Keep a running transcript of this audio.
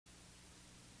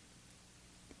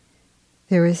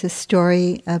There is a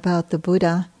story about the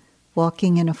Buddha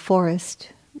walking in a forest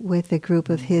with a group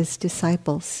of his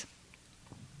disciples.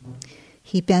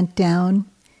 He bent down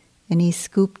and he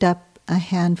scooped up a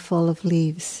handful of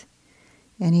leaves,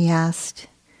 and he asked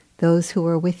those who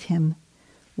were with him,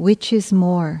 "Which is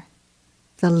more,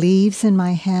 the leaves in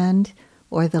my hand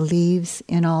or the leaves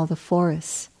in all the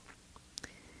forests?"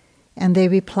 And they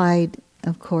replied,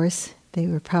 of course, they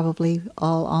were probably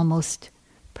all almost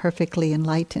perfectly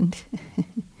enlightened.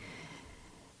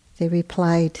 They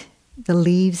replied, "The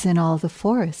leaves in all the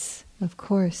forests, of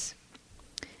course."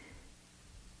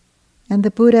 And the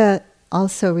Buddha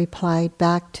also replied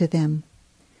back to them,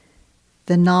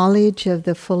 "The knowledge of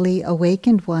the fully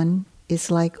awakened one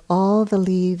is like all the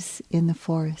leaves in the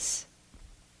forest.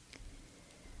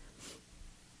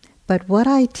 But what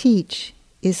I teach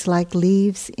is like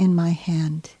leaves in my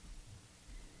hand.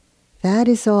 That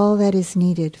is all that is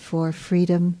needed for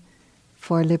freedom,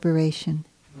 for liberation."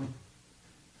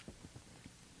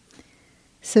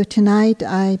 So tonight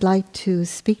I'd like to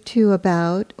speak to you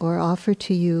about, or offer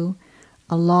to you,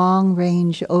 a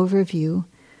long-range overview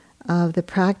of the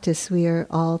practice we are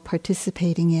all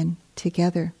participating in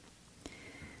together.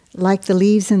 Like the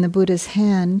leaves in the Buddha's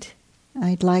hand,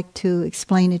 I'd like to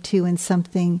explain it to you in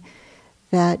something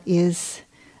that is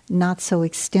not so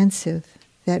extensive,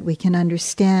 that we can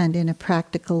understand in a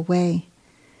practical way.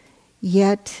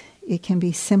 Yet it can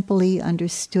be simply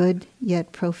understood,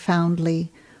 yet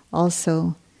profoundly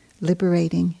also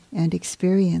liberating and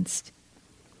experienced.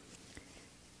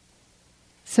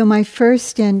 So my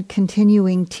first and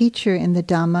continuing teacher in the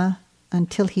Dhamma,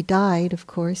 until he died, of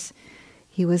course,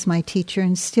 he was my teacher,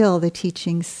 and still the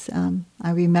teachings I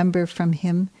remember from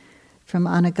him, from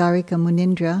Anagarika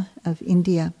Munindra of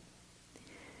India.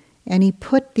 And he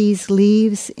put these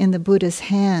leaves in the Buddha's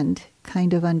hand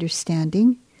kind of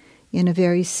understanding in a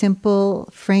very simple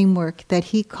framework that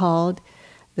he called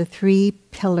the 3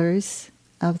 pillars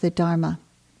of the Dharma.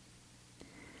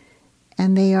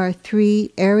 And they are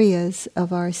 3 areas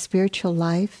of our spiritual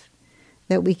life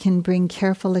that we can bring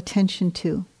careful attention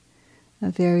to, a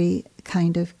very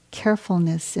kind of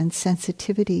carefulness and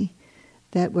sensitivity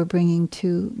that we're bringing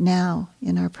to now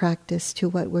in our practice, to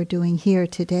what we're doing here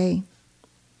today.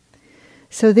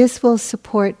 So this will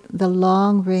support the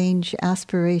long-range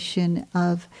aspiration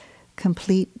of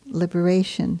complete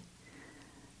liberation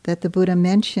that the Buddha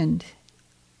mentioned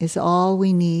is all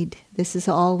we need. This is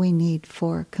all we need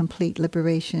for complete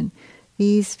liberation.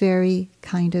 These very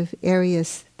kind of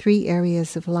areas, 3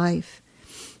 areas of life.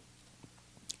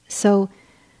 So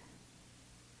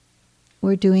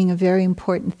we're doing a very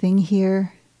important thing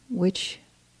here, which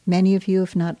many of you,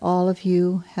 if not all of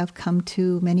you, have come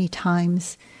to many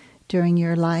times during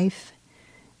your life,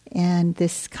 and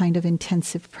this kind of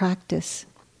intensive practice.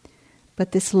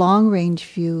 But this long-range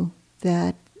view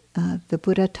that the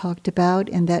Buddha talked about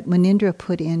and that Munindra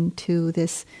put into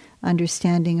this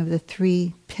understanding of the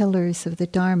 3 pillars of the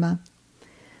Dharma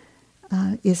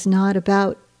is not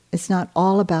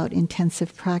all about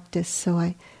intensive practice. So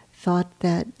I thought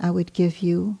that I would give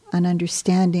you an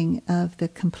understanding of the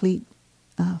complete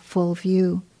full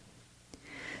view.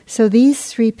 So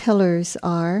these 3 pillars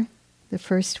are, the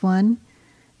first one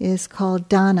is called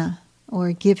dana,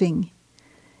 or giving.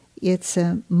 It's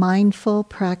a mindful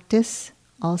practice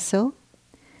also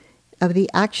of the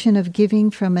action of giving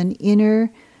from an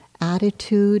inner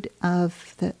attitude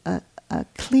of a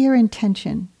clear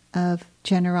intention of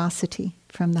generosity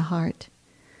from the heart.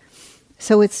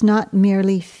 So it's not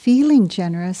merely feeling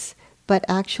generous, but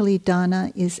actually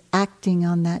dana is acting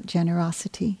on that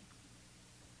generosity.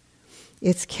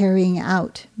 It's carrying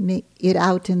it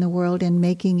out in the world and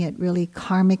making it really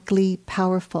karmically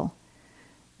powerful.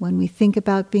 When we think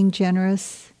about being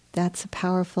generous, that's a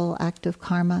powerful act of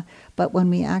karma. But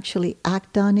when we actually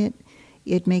act on it,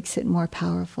 it makes it more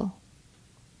powerful.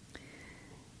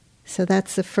 So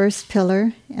that's the first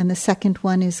pillar. And the second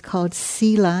one is called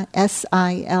Sila,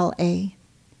 S-I-L-A,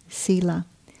 Sila.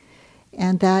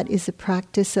 And that is a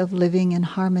practice of living in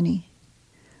harmony.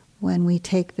 When we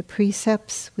take the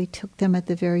precepts, we took them at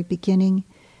the very beginning,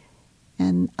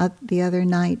 and the other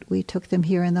night we took them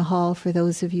here in the hall. For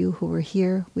those of you who were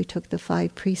here, we took the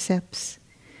 5 precepts.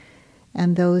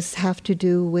 And those have to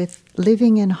do with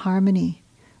living in harmony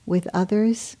with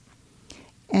others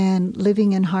and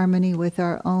living in harmony with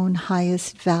our own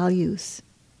highest values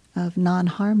of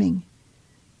non-harming.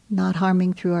 Not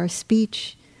harming through our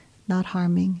speech, not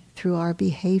harming through our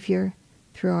behavior,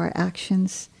 through our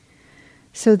actions.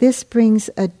 So this brings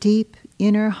a deep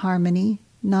inner harmony,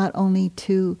 not only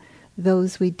to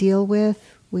those we deal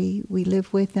with, we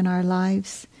live with in our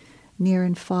lives, near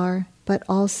and far, but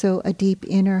also a deep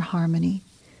inner harmony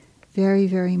Very,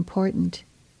 very important.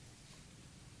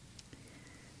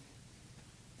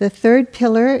 The third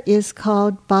pillar is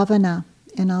called Bhavana,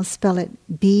 and I'll spell it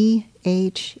B-H-A-V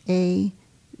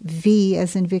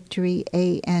as in victory,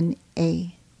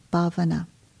 A-N-A, Bhavana.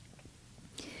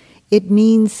 It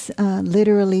means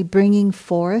literally bringing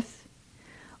forth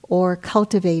or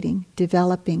cultivating,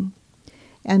 developing.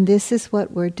 And this is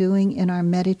what we're doing in our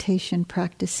meditation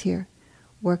practice here.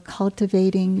 We're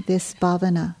cultivating this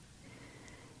bhavana.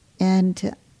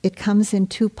 And it comes in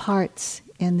two parts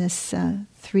in this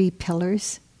 3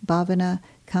 pillars. Bhavana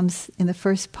comes in the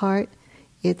first part.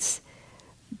 It's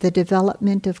the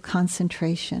development of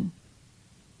concentration.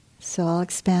 So I'll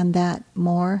expand that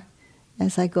more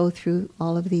as I go through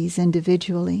all of these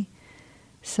individually.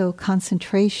 So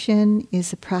concentration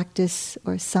is a practice,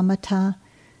 or samatha.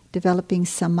 Developing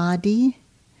samadhi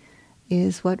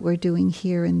is what we're doing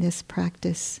here in this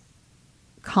practice.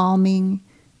 Calming,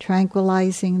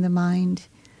 tranquilizing the mind,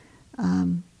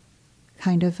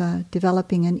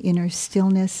 developing an inner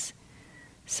stillness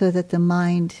so that the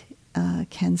mind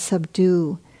can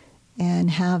subdue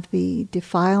and have the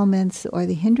defilements or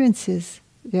the hindrances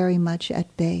very much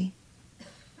at bay.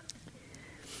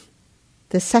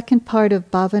 The second part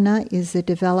of bhavana is the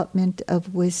development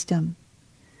of wisdom,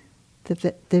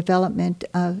 the development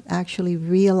of actually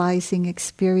realizing,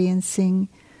 experiencing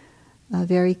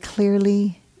very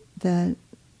clearly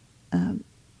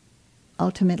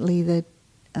ultimately the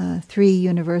 3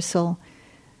 universal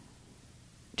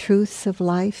truths of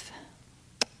life: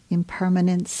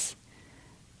 impermanence,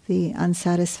 the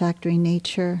unsatisfactory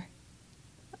nature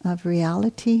of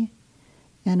reality,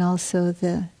 and also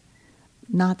the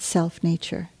not-self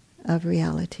nature of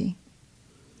reality.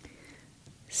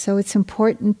 So it's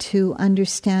important to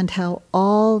understand how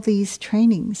all these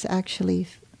trainings actually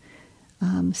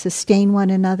sustain one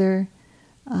another,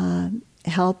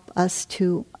 help us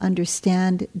to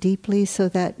understand deeply so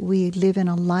that we live in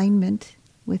alignment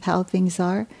with how things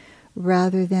are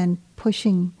rather than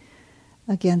pushing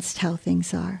against how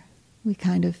things are. We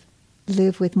kind of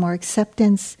live with more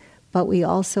acceptance, but we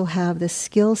also have the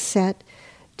skill set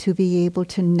to be able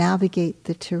to navigate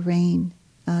the terrain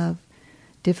of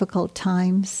difficult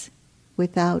times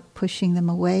without pushing them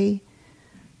away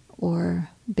or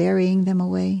burying them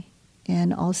away,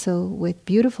 and also with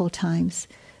beautiful times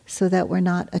so that we're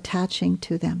not attaching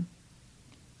to them.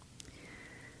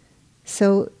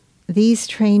 So these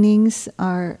trainings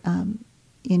are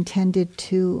intended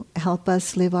to help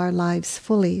us live our lives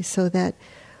fully so that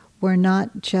we're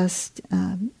not just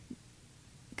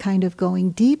kind of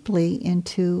going deeply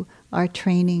into our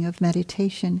training of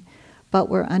meditation, but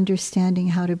we're understanding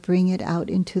how to bring it out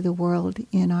into the world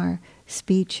in our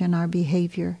speech and our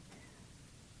behavior.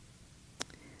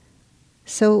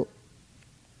 So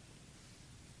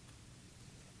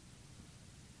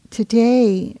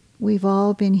today we've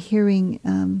all been hearing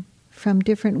from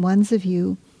different ones of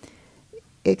you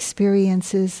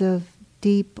experiences of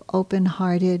deep,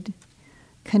 open-hearted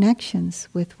connections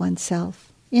with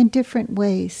oneself in different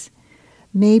ways.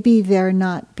 Maybe they're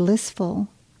not blissful,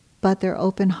 but they're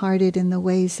open-hearted in the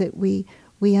ways that we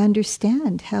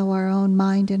understand how our own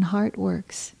mind and heart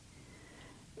works.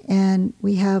 And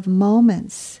we have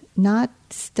moments,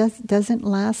 doesn't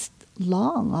last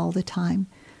long all the time,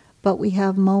 but we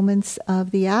have moments of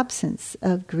the absence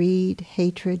of greed,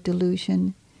 hatred,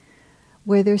 delusion,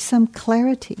 where there's some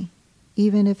clarity,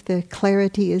 even if the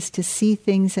clarity is to see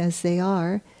things as they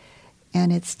are,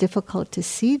 and it's difficult to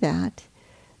see that,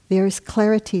 there's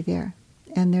clarity there.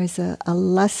 And there's a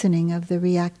lessening of the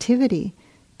reactivity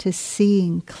to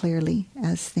seeing clearly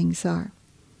as things are.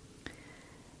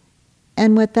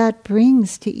 And what that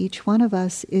brings to each one of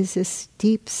us is this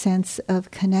deep sense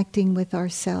of connecting with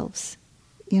ourselves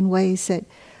in ways that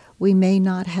we may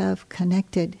not have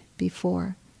connected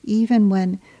before, even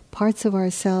when parts of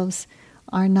ourselves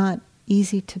are not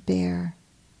easy to bear,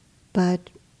 but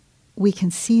we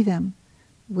can see them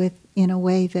in a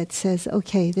way that says,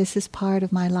 okay, this is part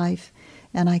of my life,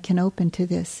 and I can open to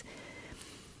this.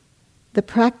 The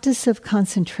practice of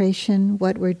concentration,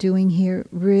 what we're doing here,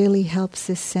 really helps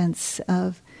this sense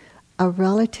of a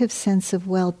relative sense of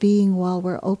well-being while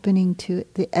we're opening to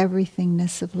the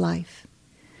everythingness of life.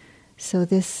 So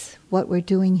what we're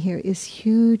doing here is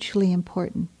hugely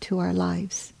important to our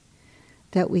lives,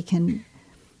 that we can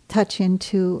touch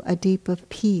into a deep of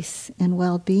peace and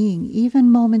well-being,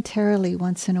 even momentarily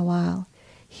once in a while.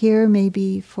 Here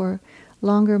maybe for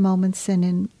longer moments than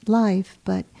in life,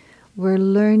 but we're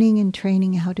learning and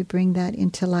training how to bring that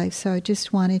into life. So I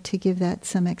just wanted to give that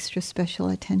some extra special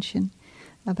attention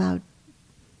about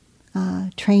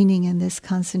training and this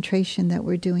concentration that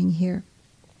we're doing here.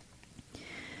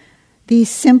 These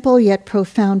simple yet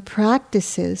profound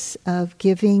practices of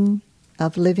giving,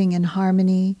 of living in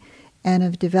harmony, and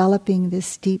of developing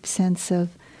this deep sense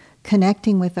of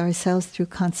connecting with ourselves through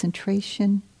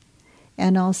concentration,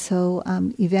 and also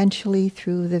eventually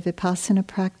through the vipassana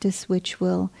practice, which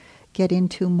we'll get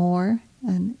into more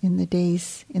in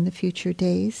the future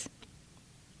days.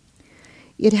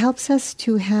 It helps us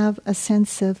to have a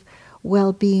sense of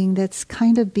well-being that's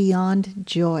kind of beyond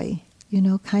joy,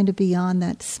 kind of beyond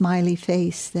that smiley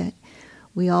face that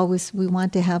we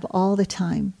want to have all the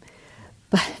time.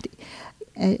 But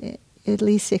at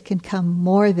least it can come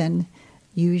more than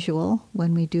usual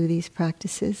when we do these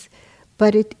practices.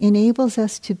 But it enables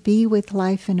us to be with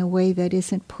life in a way that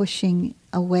isn't pushing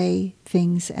away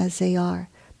things as they are,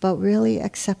 but really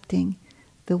accepting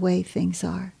the way things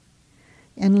are.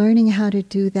 And learning how to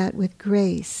do that with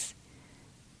grace,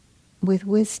 with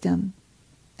wisdom,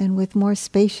 and with more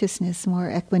spaciousness, more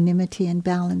equanimity and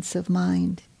balance of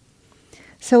mind.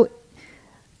 So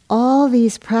all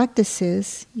these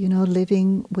practices,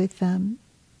 living with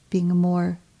being a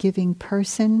more giving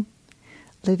person,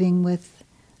 living with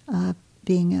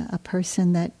being a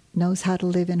person that knows how to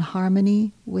live in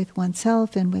harmony with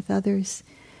oneself and with others,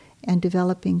 and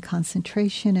developing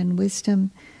concentration and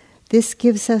wisdom, this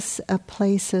gives us a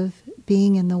place of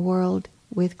being in the world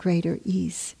with greater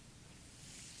ease.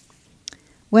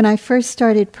 When I first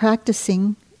started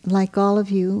practicing, like all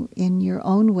of you in your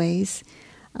own ways,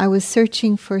 I was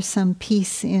searching for some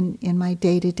peace in my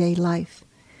day-to-day life,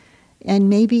 and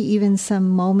maybe even some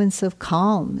moments of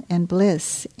calm and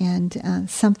bliss, and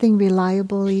something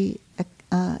reliably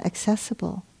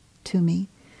accessible to me.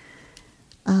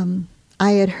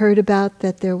 I had heard about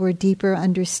that there were deeper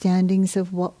understandings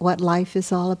of what life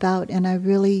is all about, and I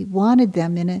really wanted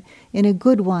them in a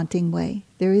good wanting way.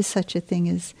 There is such a thing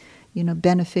as,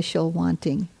 beneficial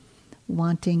wanting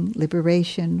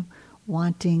liberation,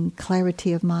 wanting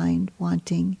clarity of mind,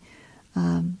 wanting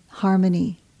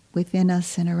harmony within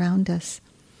us and around us.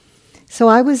 So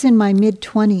I was in my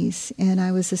mid-20s, and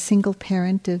I was a single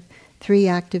parent of 3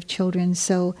 active children.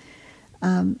 So,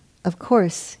 of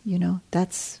course,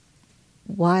 that's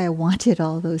why I wanted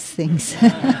all those things.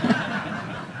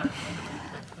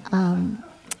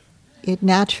 It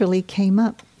naturally came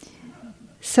up.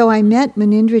 So I met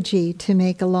Munindraji, to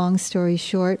make a long story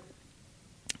short,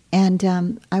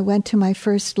 and I went to my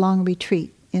first long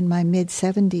retreat in the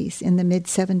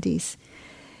mid-70s.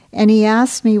 And he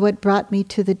asked me what brought me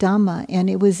to the Dhamma, and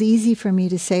it was easy for me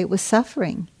to say it was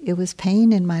suffering. It was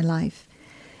pain in my life.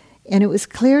 And it was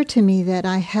clear to me that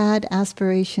I had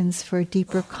aspirations for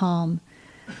deeper calm,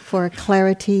 for a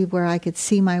clarity where I could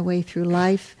see my way through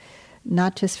life,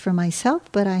 not just for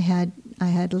myself, but I had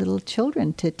little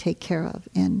children to take care of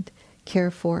and care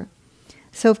for.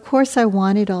 So of course I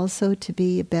wanted also to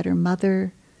be a better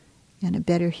mother and a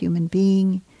better human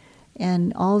being,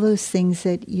 and all those things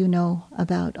that you know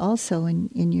about also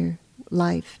in your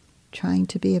life, trying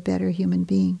to be a better human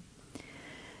being.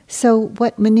 So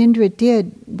what Munindra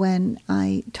did when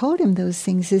I told him those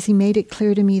things is he made it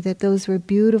clear to me that those were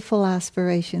beautiful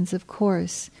aspirations, of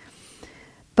course.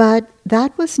 But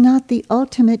that was not the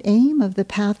ultimate aim of the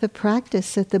path of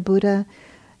practice that the Buddha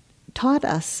taught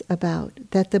us about,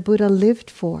 that the Buddha lived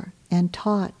for and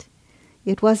taught.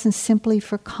 It wasn't simply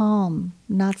for calm,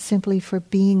 not simply for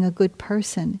being a good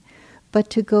person, but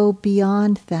to go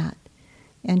beyond that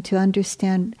and to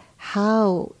understand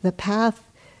how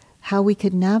we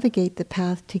could navigate the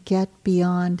path to get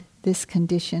beyond this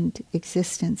conditioned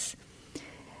existence.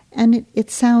 And it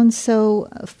sounds so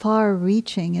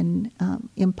far-reaching and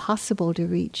impossible to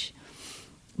reach.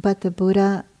 But the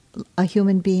Buddha, a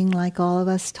human being like all of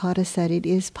us, taught us that it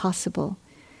is possible.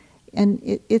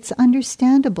 And it's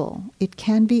understandable. It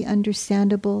can be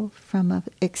understandable from an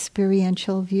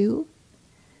experiential view,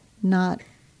 not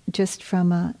just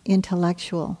from an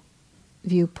intellectual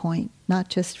viewpoint, not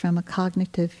just from a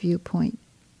cognitive viewpoint.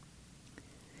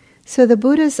 So the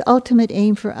Buddha's ultimate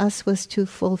aim for us was to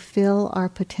fulfill our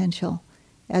potential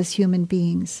as human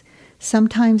beings.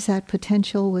 Sometimes that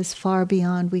potential was far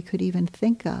beyond we could even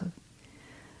think of.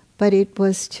 But it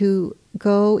was to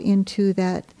go into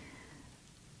that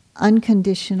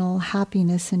unconditional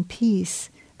happiness and peace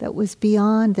that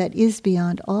is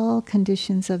beyond all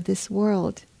conditions of this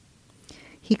world.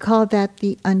 He called that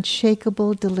the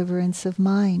unshakable deliverance of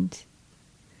mind.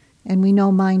 And we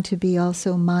know mind to be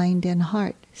also mind and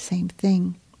heart, same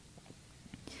thing.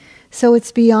 So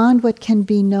it's beyond what can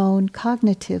be known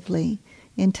cognitively,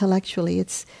 intellectually.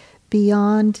 It's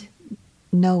beyond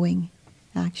knowing,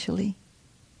 actually.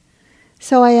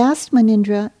 So I asked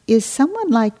Munindra, is someone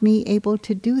like me able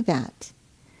to do that?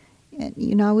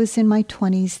 And, I was in my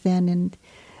 20s then, and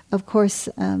of course,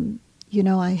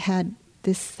 I had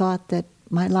this thought that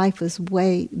my life was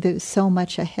there's so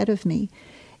much ahead of me.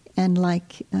 And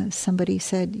like somebody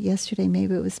said yesterday,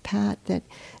 maybe it was Pat, that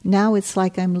now it's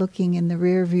like I'm looking in the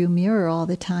rear view mirror all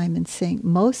the time and saying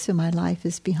most of my life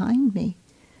is behind me.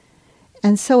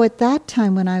 And so at that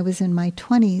time when I was in my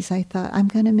 20s, I thought, I'm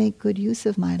going to make good use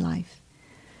of my life.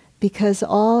 Because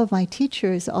all of my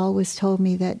teachers always told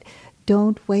me that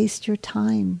don't waste your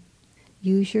time.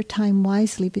 Use your time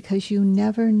wisely, because you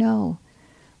never know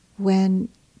when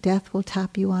death will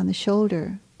tap you on the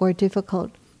shoulder, or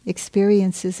difficult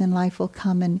experiences in life will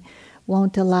come and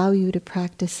won't allow you to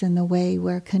practice in the way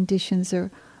where conditions are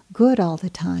good all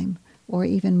the time, or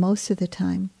even most of the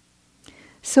time.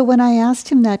 So when I asked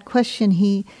him that question,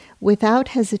 he, without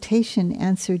hesitation,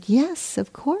 answered, yes,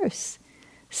 of course.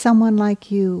 Someone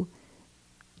like you,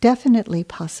 definitely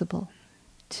possible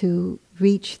to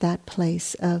reach that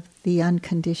place of the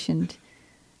unconditioned,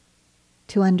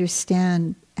 to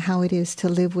understand how it is to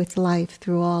live with life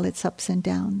through all its ups and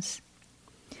downs.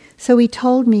 So he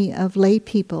told me of lay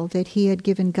people that he had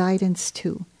given guidance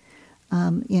to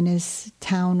in his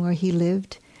town where he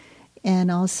lived.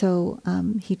 And also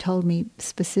he told me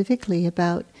specifically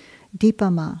about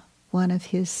Dipama, one of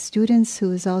his students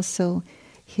who is also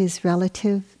his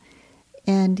relative.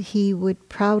 And he would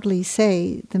proudly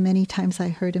say, the many times I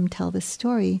heard him tell the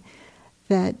story,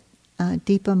 that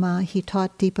he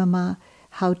taught Dipama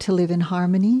how to live in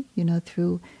harmony,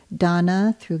 through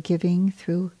dana, through giving,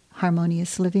 through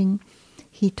harmonious living.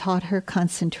 He taught her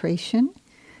concentration,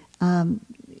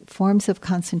 forms of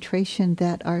concentration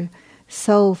that are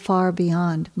so far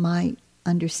beyond my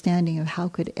understanding of how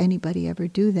could anybody ever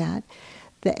do that.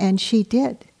 And she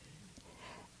did.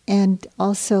 And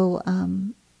also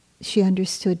she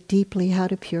understood deeply how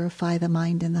to purify the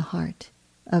mind and the heart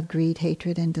of greed,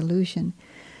 hatred, and delusion.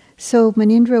 So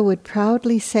Munindra would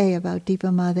proudly say about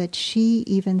Dipama that she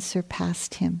even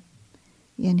surpassed him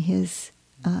in his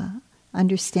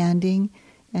understanding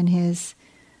and his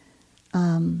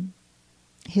own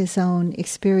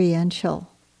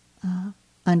experiential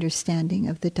understanding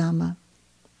of the Dhamma.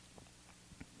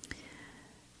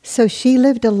 So she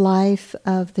lived a life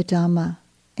of the Dhamma,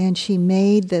 and she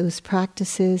made those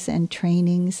practices and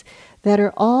trainings that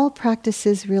are all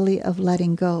practices really of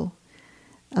letting go,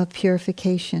 of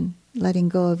purification, letting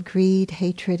go of greed,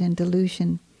 hatred, and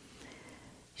delusion.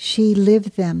 She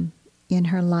lived them in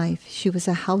her life. She was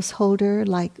a householder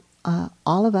like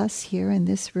all of us here in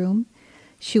this room.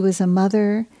 She was a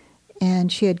mother,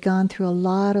 and she had gone through a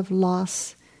lot of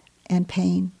loss and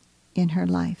pain in her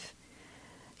life.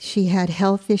 She had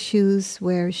health issues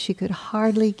where she could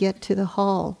hardly get to the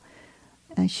hall.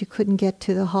 And she couldn't get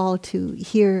to the hall to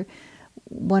hear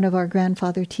one of our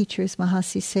grandfather teachers,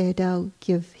 Mahasi Sayadaw,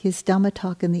 give his Dhamma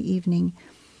talk in the evening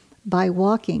by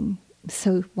walking.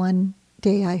 So one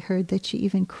day I heard that she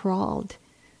even crawled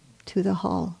to the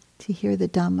hall to hear the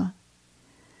Dhamma.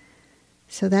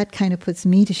 So that kind of puts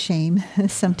me to shame.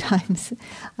 Sometimes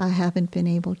I haven't been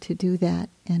able to do that.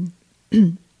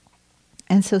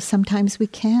 And so sometimes we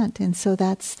can't. And so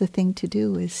that's the thing to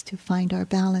do, is to find our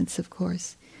balance, of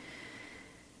course.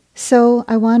 So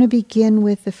I want to begin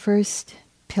with the first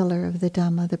pillar of the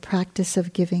Dhamma, the practice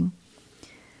of giving.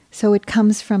 So it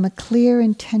comes from a clear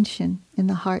intention in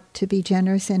the heart to be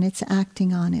generous, and it's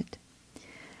acting on it.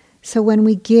 So when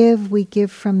we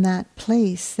give from that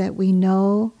place that we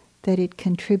know that it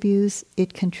contributes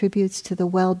to the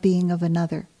well-being of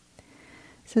another.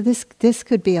 So this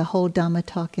could be a whole Dhamma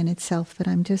talk in itself, but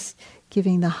I'm just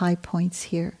giving the high points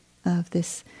here of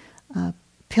this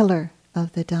pillar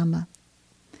of the Dhamma.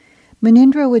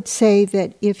 Munindra would say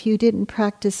that if you didn't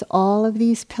practice all of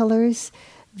these pillars,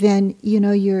 then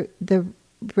the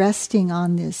resting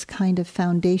on this kind of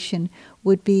foundation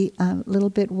would be a little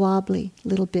bit wobbly, a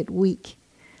little bit weak.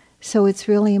 So it's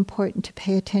really important to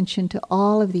pay attention to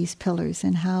all of these pillars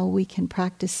and how we can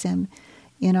practice them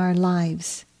in our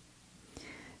lives.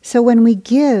 So when we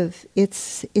give,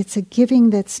 it's a giving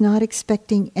that's not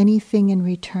expecting anything in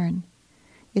return.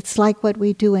 It's like what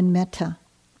we do in metta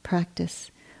practice.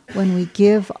 When we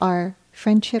give our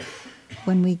friendship,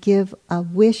 when we give a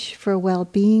wish for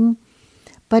well-being,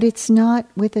 but it's not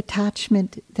with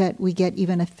attachment that we get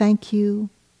even a thank you,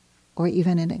 or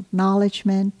even an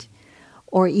acknowledgement,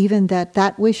 or even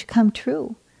that wish come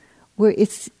true, where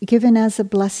it's given as a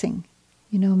blessing.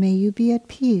 May you be at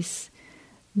peace.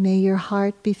 May your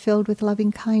heart be filled with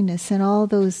loving kindness, and all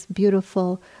those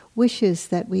beautiful wishes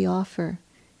that we offer.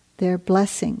 They're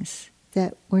blessings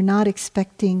that we're not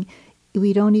expecting.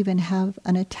 We don't even have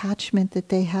an attachment that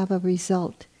they have a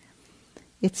result.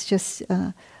 It's just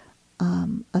a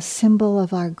symbol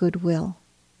of our goodwill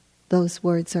those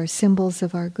words are symbols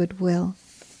of our goodwill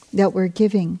that we're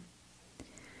giving.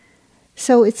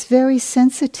 So it's very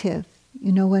sensitive,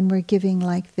 when we're giving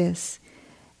like this.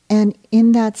 And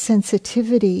in that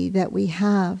sensitivity that we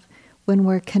have when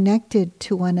we're connected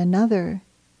to one another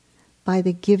by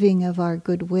the giving of our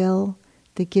goodwill,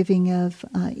 the giving of,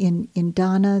 in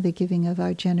dana, the giving of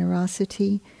our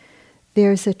generosity,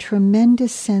 there's a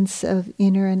tremendous sense of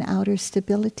inner and outer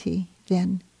stability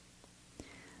then.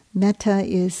 Metta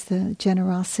is the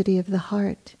generosity of the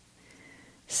heart.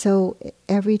 So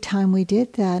every time we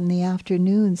did that in the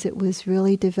afternoons, it was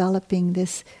really developing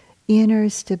this inner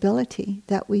stability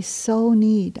that we so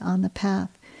need on the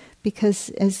path. Because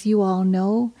as you all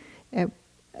know,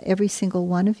 every single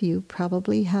one of you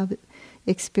probably have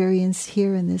experienced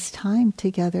here in this time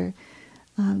together,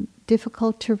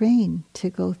 difficult terrain to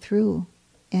go through.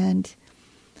 And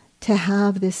to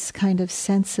have this kind of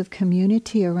sense of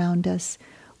community around us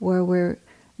where we're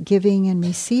giving and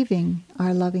receiving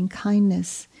our loving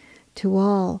kindness to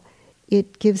all,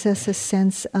 it gives us a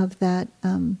sense of that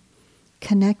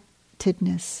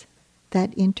connectedness,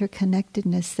 that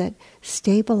interconnectedness that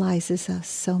stabilizes us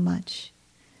so much.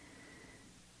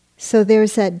 So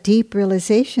there's that deep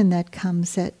realization that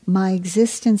comes that my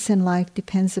existence in life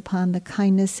depends upon the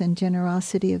kindness and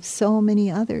generosity of so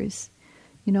many others.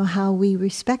 How we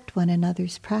respect one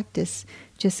another's practice,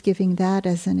 just giving that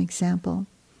as an example.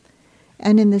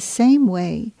 And in the same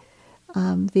way,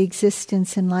 the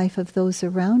existence and life of those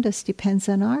around us depends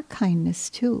on our kindness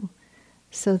too,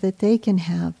 so that they can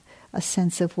have a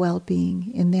sense of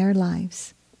well-being in their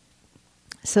lives.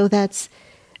 So that's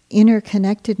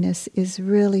interconnectedness is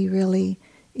really, really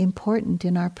important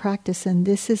in our practice, and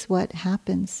this is what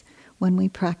happens when we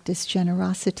practice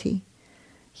generosity.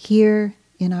 Here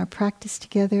in our practice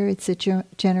together, it's a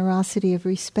generosity of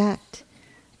respect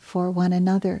for one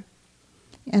another.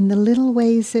 And the little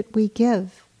ways that we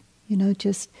give,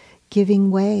 just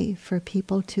giving way for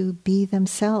people to be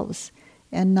themselves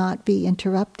and not be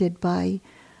interrupted by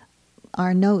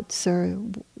our notes or,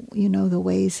 the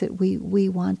ways that we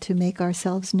want to make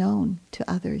ourselves known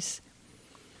to others.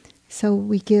 So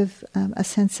we give a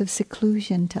sense of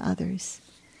seclusion to others,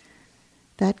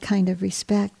 that kind of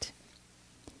respect.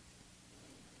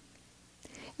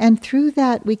 And through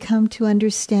that we come to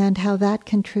understand how that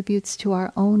contributes to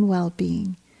our own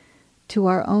well-being, to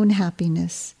our own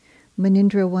happiness.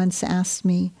 Munindra once asked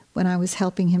me, when I was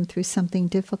helping him through something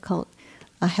difficult,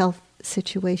 a health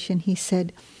situation, he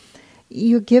said,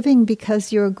 "You're giving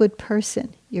because you're a good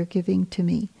person. You're giving to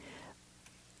me.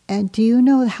 And do you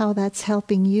know how that's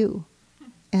helping you?"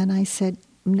 And I said,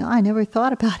 "No, I never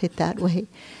thought about it that way."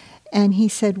 And he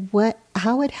said,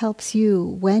 how it helps you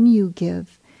when you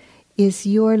give is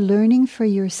you're learning for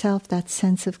yourself that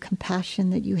sense of compassion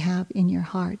that you have in your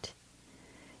heart.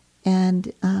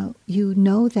 And you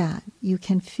know that, you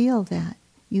can feel that,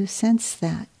 you sense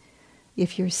that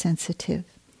if you're sensitive.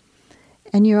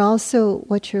 And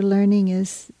what you're learning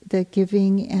is the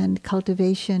giving and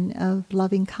cultivation of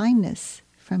loving kindness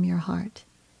from your heart.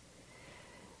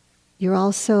 You're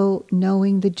also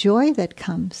knowing the joy that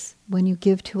comes when you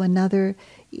give to another.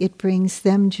 It brings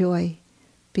them joy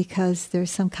because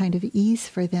there's some kind of ease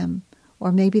for them.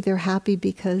 Or maybe they're happy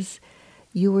because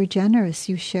you were generous,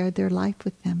 you shared their life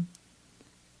with them.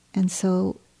 And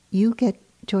so you get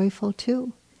joyful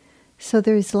too. So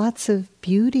there's lots of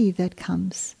beauty that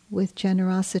comes with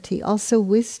generosity. Also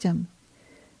wisdom.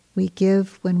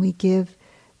 When we give,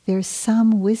 there's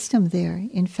some wisdom there.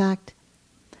 In fact,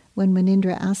 when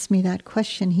Munindra asked me that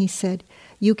question, he said,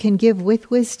 "You can give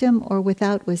with wisdom or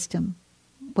without wisdom.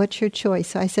 What's your choice?"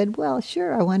 So I said, "Well,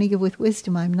 sure, I want to give with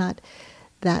wisdom. I'm not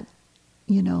that,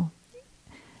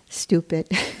 stupid."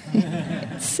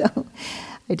 So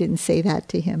I didn't say that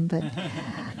to him, but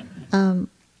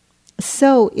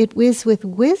so it is with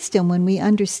wisdom when we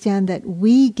understand that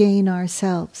we gain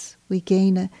ourselves. We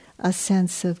gain a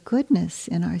sense of goodness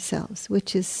in ourselves,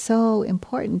 which is so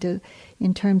important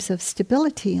in terms of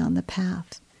stability on the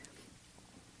path.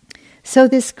 So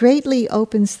this greatly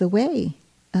opens the way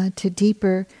to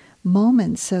deeper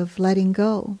moments of letting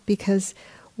go, because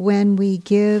when we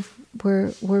give,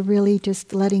 we're really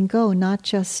just letting go, not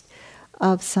just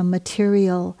of some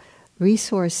material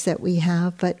resource that we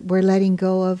have, but we're letting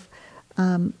go of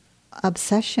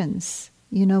obsessions,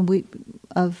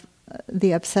 of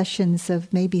the obsessions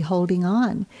of maybe holding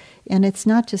on. And it's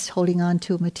not just holding on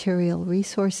to material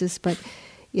resources, but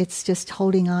it's just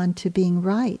holding on to being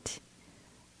right.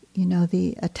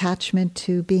 The attachment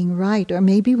to being right. Or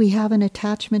maybe we have an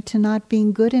attachment to not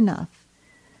being good enough.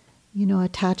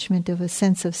 Attachment of a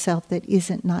sense of self that is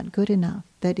not good enough.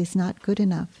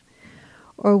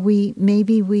 Or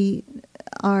maybe we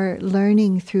are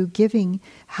learning through giving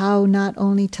how not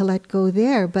only to let go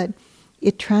there, but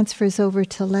it transfers over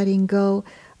to letting go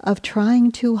of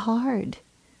trying too hard,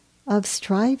 of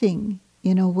striving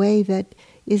in a way that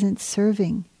isn't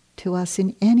serving to us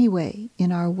in any way,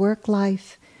 in our work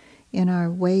life, in our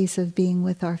ways of being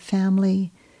with our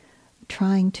family,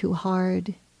 trying too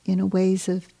hard, in ways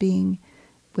of being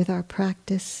with our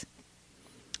practice.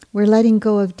 We're letting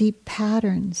go of deep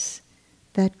patterns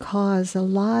that cause a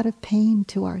lot of pain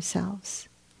to ourselves.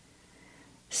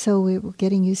 So we're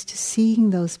getting used to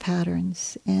seeing those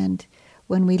patterns, and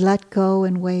when we let go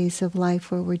in ways of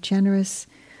life where we're generous,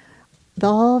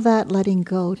 all that letting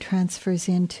go transfers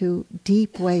into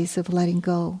deep ways of letting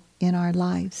go in our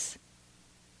lives.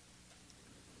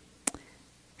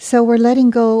 So we're letting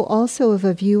go also of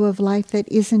a view of life that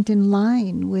isn't in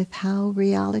line with how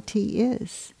reality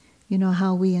is. You know,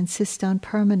 how we insist on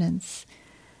permanence,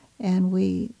 and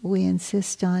we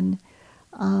insist on,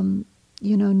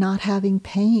 not having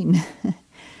pain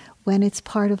when it's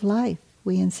part of life.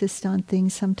 We insist on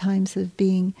things sometimes of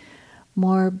being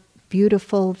more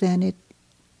beautiful than it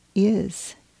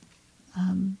is.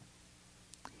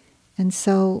 And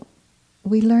so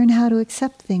we learn how to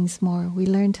accept things more. We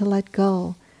learn to let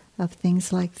go of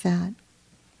things like that.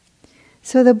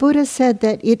 So the Buddha said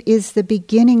that it is the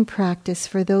beginning practice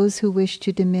for those who wish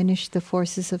to diminish the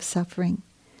forces of suffering.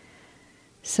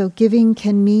 So giving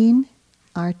can mean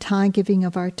our time, giving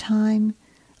of our time,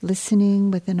 listening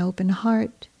with an open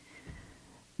heart,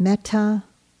 metta,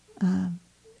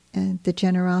 and the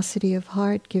generosity of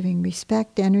heart, giving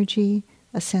respect, energy,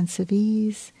 a sense of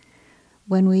ease.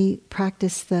 When we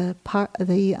practice the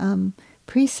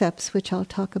precepts, which I'll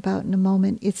talk about in a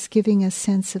moment, it's giving a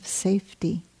sense of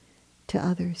safety to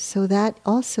others. So that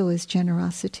also is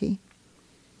generosity.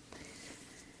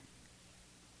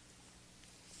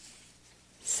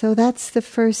 So that's the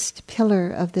first pillar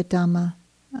of the Dhamma,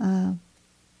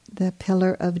 the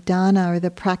pillar of dana, or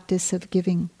the practice of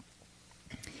giving.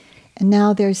 And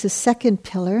now there's a second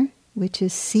pillar, which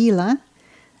is Sila,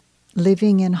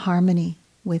 living in harmony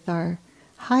with our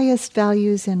highest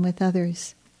values and with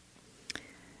others.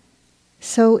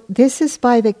 So this is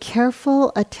by the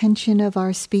careful attention of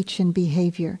our speech and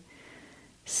behavior.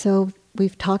 So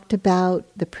we've talked about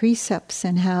the precepts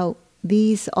and how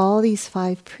all these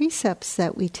 5 precepts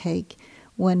that we take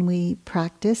when we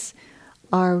practice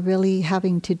are really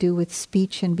having to do with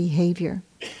speech and behavior,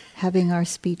 having our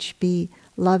speech be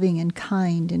loving and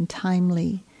kind and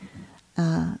timely,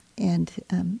 and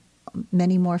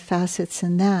many more facets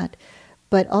than that,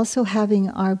 but also having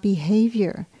our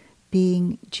behavior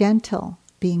being gentle,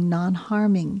 being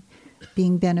non-harming,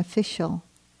 being beneficial.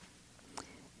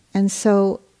 And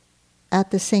so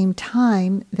at the same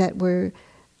time that we're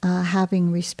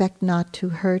having respect not to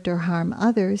hurt or harm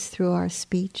others through our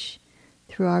speech,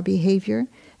 through our behavior,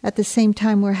 at the same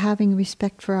time we're having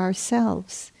respect for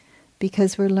ourselves,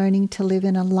 because we're learning to live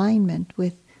in alignment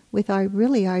with our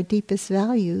deepest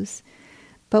values.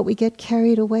 But we get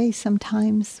carried away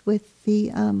sometimes with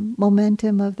the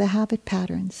momentum of the habit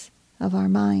patterns of our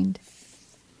mind.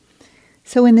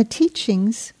 So in the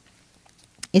teachings,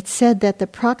 it's said that the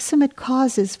proximate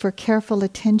causes for careful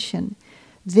attention,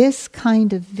 this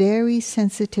kind of very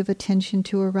sensitive attention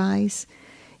to arise,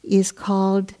 is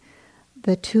called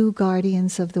the 2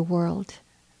 guardians of the world.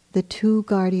 The 2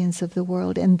 guardians of the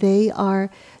world. And they are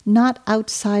not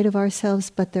outside of ourselves,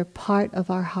 but they're part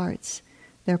of our hearts.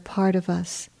 They're part of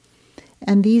us.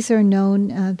 And these are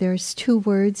known, there's 2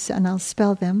 words, and I'll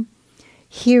spell them.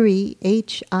 Hiri,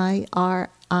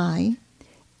 H-I-R-I,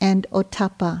 and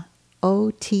Ottappa,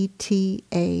 O-T-T-A-P-P-A.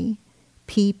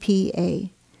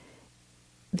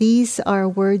 These are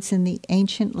words in the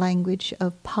ancient language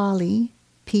of Pali,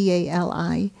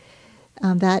 P-A-L-I.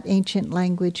 That ancient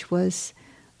language was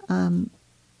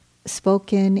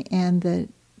spoken, and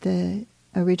the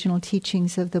original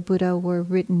teachings of the Buddha were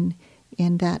written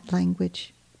in that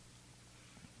language.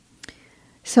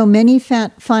 So many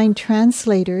fine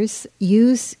translators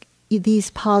use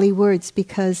these Pali words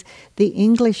because the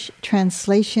English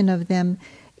translation of them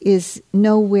is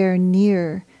nowhere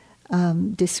near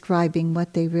describing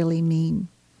what they really mean.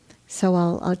 So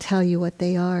I'll tell you what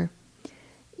they are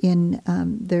in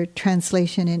their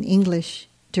translation in English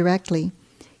directly.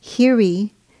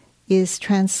 Hiri is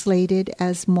translated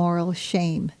as moral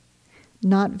shame.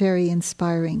 Not very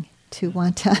inspiring to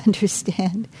want to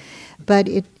understand, but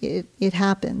it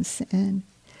happens. And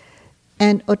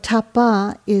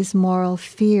Ottappa is moral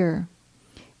fear.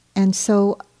 And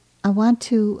so I want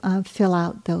to fill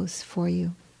out those for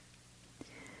you.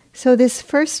 So this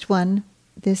first one,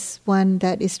 this one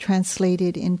that is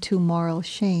translated into moral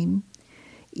shame,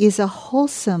 is a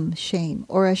wholesome shame,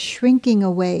 or a shrinking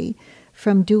away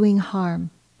from doing harm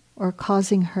or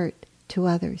causing hurt to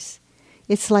others.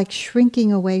 It's like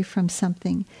shrinking away from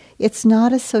something. It's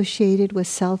not associated with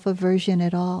self-aversion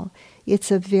at all.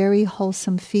 It's a very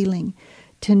wholesome feeling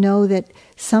to know that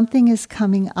something is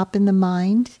coming up in the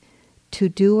mind to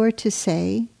do or to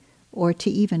say or to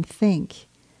even think.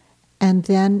 And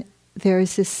then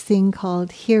there's this thing called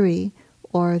hiri,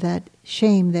 or that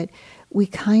shame, that we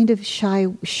kind of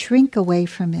shrink away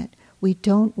from it. We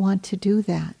don't want to do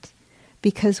that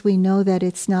because we know that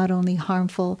it's not only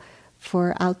harmful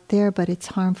for out there, but it's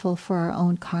harmful for our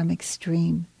own karmic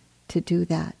stream to do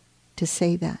that, to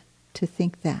say that, to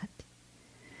think that.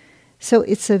 So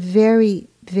it's a very,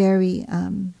 very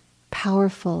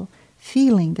powerful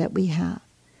feeling that we have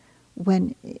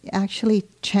when actually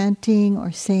chanting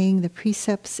or saying the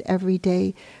precepts every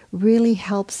day really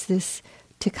helps this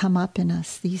to come up in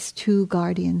us, these two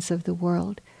guardians of the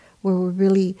world, where we're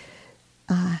really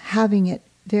having it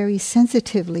very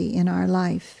sensitively in our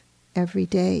life every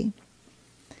day.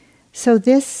 So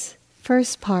this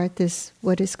first part, this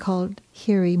what is called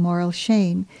hiri, moral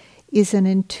shame, is an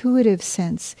intuitive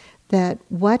sense that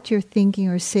what you're thinking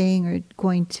or saying or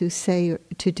going to say or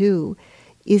to do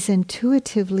is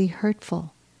intuitively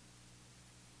hurtful.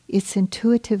 It's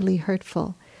intuitively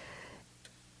hurtful.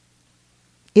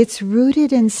 It's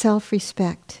rooted in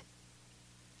self-respect.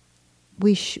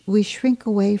 We shrink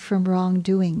away from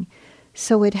wrongdoing,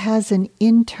 so it has an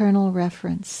internal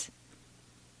reference.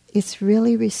 It's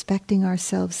really respecting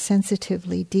ourselves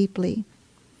sensitively, deeply.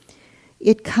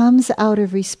 It comes out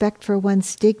of respect for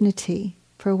one's dignity,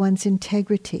 for one's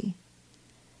integrity.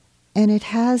 And it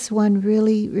has one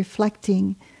really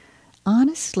reflecting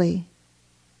honestly,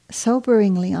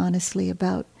 soberingly honestly,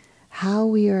 about how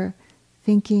we are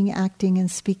thinking, acting,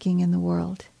 and speaking in the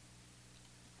world.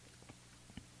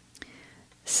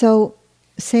 So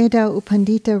Sayadaw U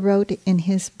Pandita wrote in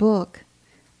his book,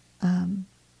 U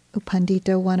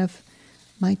Pandita, one of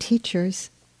my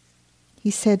teachers,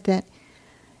 he said that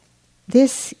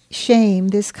this shame,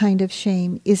 this kind of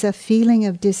shame, is a feeling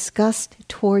of disgust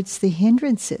towards the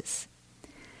hindrances.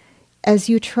 As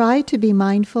you try to be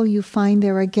mindful, you find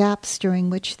there are gaps during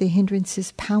which the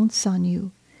hindrances pounce on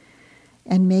you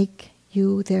and make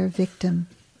you their victim.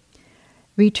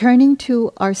 Returning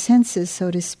to our senses,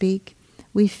 so to speak,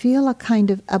 we feel a kind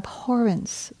of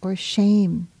abhorrence or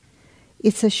shame.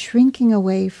 It's a shrinking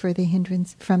away from the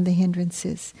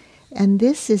hindrances. And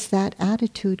this is that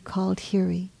attitude called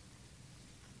hiri.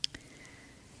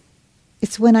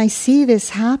 It's when I see this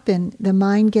happen, the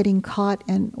mind getting caught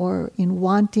or in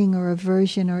wanting or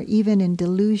aversion or even in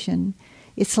delusion,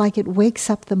 it's like it wakes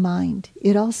up the mind.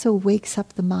 It also wakes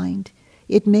up the mind.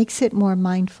 It makes it more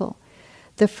mindful.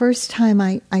 The first time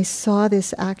I saw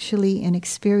this actually in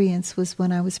experience was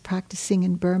when I was practicing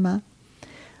in Burma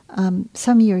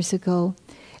some years ago,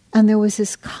 and there was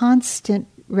this constant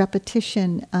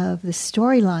repetition of the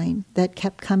storyline that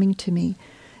kept coming to me.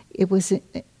 It was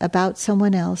about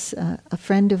someone else, a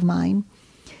friend of mine,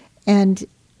 and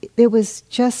it was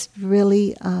just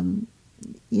really,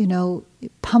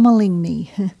 pummeling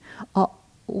me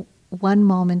one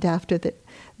moment after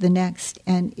the next,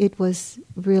 and it was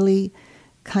really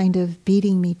kind of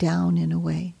beating me down in a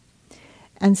way.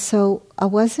 And so I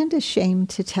wasn't ashamed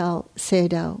to tell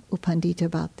Sayadaw U Pandita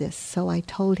about this, so I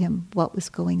told him what was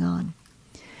going on.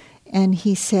 And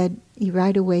he said,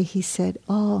 right away,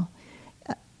 oh,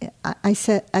 I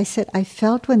said, I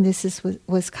felt when this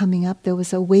was coming up, there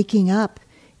was a waking up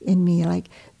in me, like,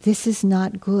 this is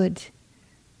not good.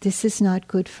 This is not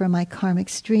good for my karmic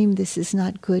stream. This is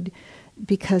not good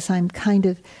because I'm kind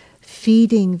of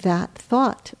feeding that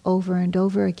thought over and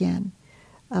over again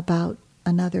about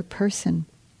another person.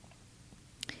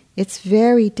 It's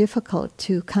very difficult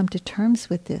to come to terms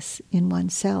with this in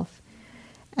oneself.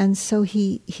 And so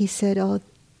he said,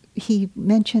 he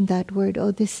mentioned that word,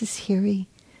 this is hiri.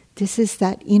 This is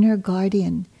that inner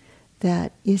guardian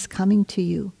that is coming to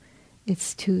you.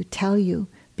 It's to tell you,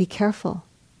 be careful,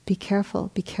 be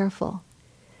careful, be careful.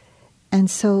 And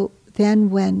so then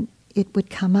when it would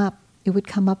come up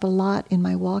a lot in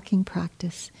my walking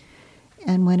practice.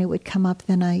 And when it would come up,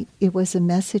 then it was a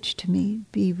message to me,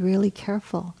 be really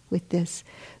careful with this.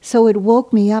 So it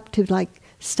woke me up to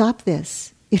stop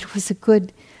this. It was a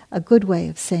good way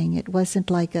of saying it. It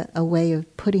wasn't like a way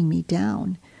of putting me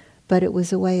down, but it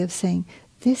was a way of saying,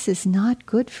 this is not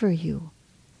good for you.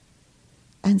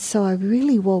 And so I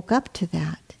really woke up to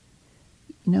that,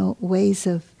 ways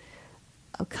of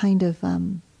kind of,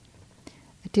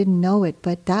 I didn't know it,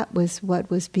 but that was what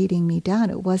was beating me down.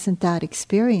 It wasn't that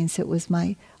experience, it was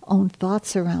my own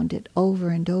thoughts around it over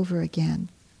and over again.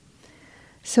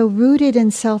 So rooted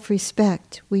in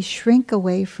self-respect, we shrink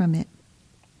away from it.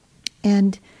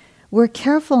 And we're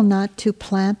careful not to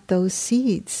plant those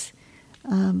seeds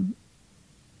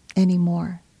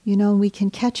anymore. We can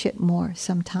catch it more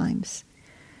sometimes.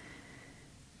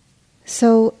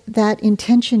 So that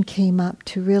intention came up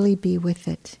to really be with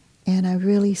it. And I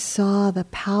really saw the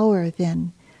power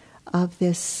then of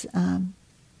this,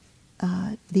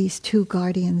 these two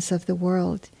guardians of the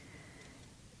world,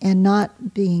 and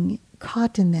not being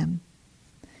caught in them.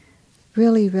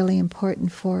 Really, really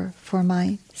important for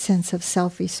my sense of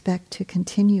self-respect to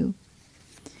continue.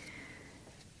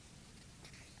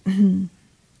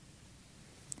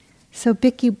 So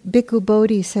Bhikkhu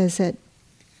Bodhi says that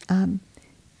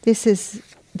this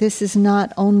is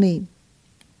not only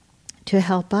to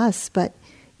help us, but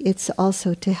it's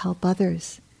also to help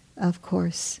others, of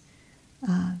course,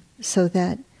 so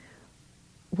that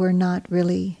we're not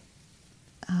really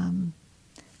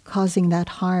causing that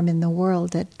harm in the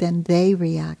world, that then they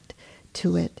react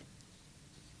to it.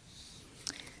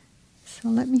 So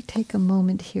let me take a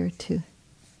moment here to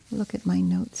look at my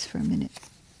notes for a minute.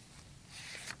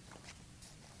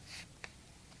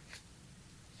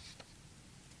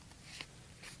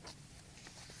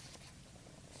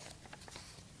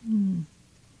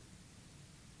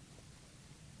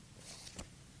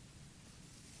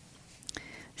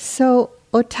 So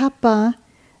ottappa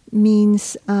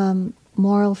means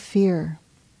moral fear.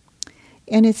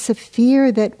 And it's a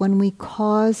fear that when we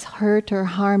cause hurt or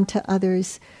harm to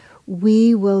others,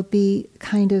 we will be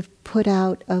kind of put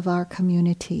out of our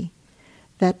community.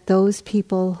 That those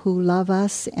people who love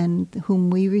us and whom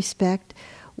we respect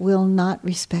will not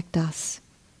respect us.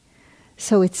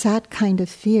 So it's that kind of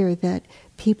fear that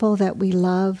people that we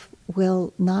love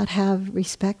will not have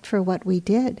respect for what we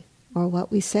did or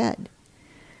what we said.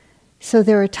 So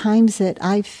there are times that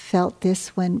I've felt this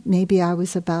when maybe I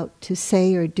was about to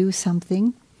say or do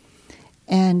something,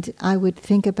 and I would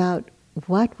think about,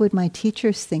 what would my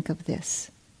teachers think of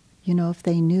this, if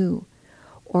they knew?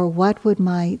 Or what would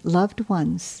my loved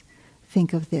ones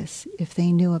think of this if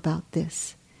they knew about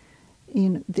this?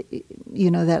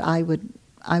 That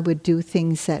I would do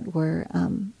things that were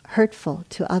hurtful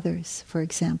to others, for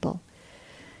example.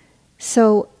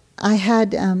 So I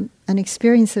had an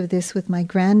experience of this with my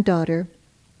granddaughter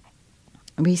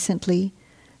recently,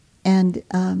 and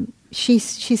she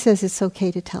says it's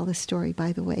okay to tell the story,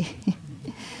 by the way.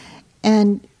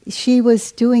 And she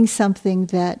was doing something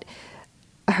that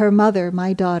her mother,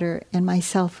 my daughter, and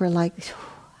myself were like,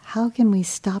 how can we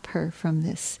stop her from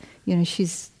this?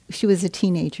 She was a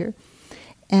teenager,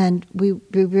 and we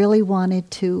really wanted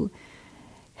to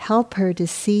help her to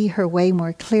see her way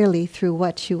more clearly through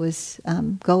what she was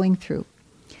going through.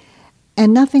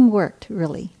 And nothing worked,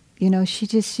 really. She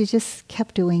just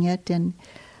kept doing it, and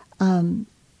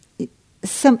it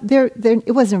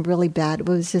wasn't really bad. It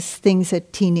was just things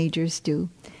that teenagers do.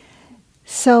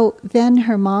 So then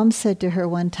her mom said to her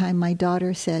one time, my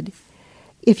daughter said,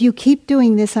 if you keep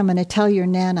doing this, I'm going to tell your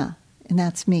Nana, and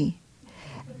that's me.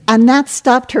 And that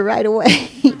stopped her right away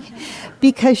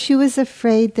because she was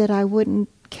afraid that I wouldn't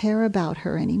care about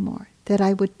her anymore, that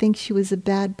I would think she was a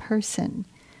bad person,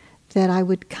 that I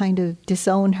would kind of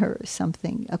disown her or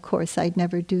something. Of course, I'd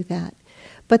never do that.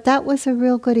 But that was a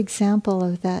real good example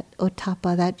of that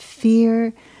ottappa, that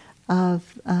fear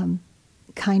of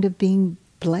kind of being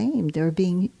blamed or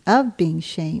being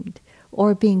shamed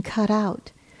or being cut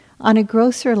out. On a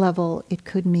grosser level, it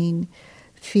could mean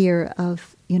fear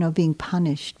of, being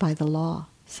punished by the law,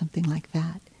 something like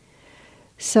that.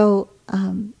 So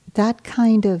that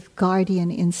kind of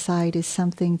guardian inside is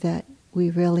something that we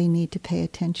really need to pay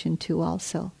attention to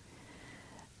also.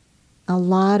 A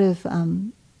lot of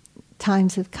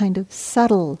times of kind of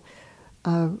subtle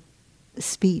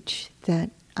speech that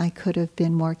I could have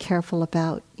been more careful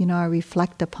about. I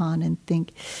reflect upon and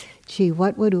think, gee,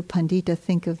 what would U Pandita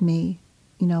think of me,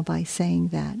 by saying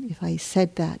that, if I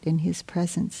said that in his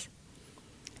presence.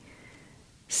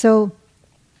 So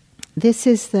this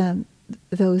is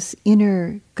those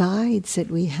inner guides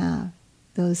that we have,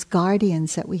 those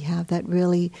guardians that we have that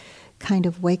really kind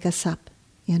of wake us up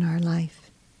in our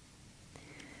life.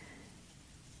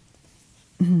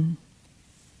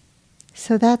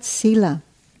 So that's Sila,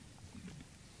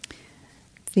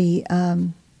 the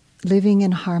living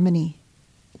in harmony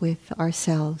with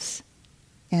ourselves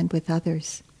and with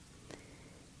others.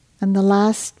 And the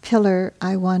last pillar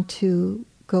I want to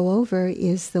go over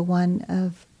is the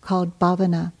one called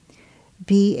Bhavana,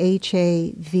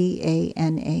 Bhavana,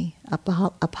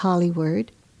 a Pali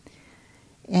word.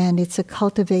 And it's a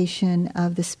cultivation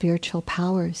of the spiritual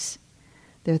powers.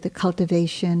 They're the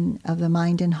cultivation of the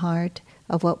mind and heart,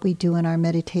 of what we do in our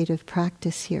meditative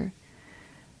practice here.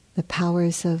 The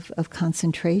powers of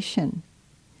concentration.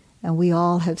 And we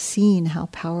all have seen how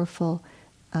powerful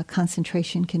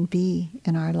concentration can be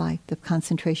in our life. The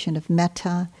concentration of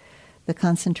metta, the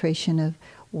concentration of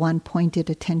one pointed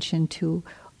attention to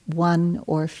one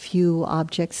or few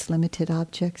objects, limited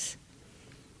objects.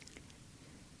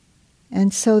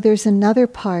 And so there's another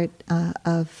part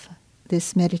of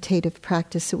this meditative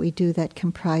practice that we do that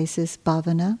comprises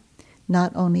bhavana,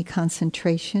 not only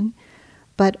concentration,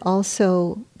 but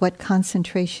also what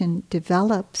concentration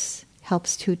develops,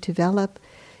 helps to develop,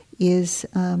 is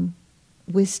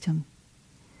wisdom.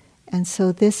 And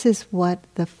so this is what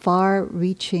the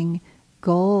far-reaching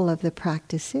goal of the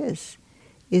practice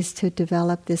is to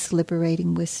develop this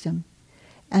liberating wisdom.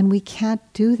 And we can't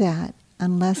do that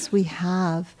unless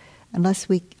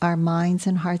our minds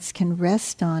and hearts can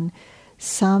rest on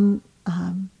some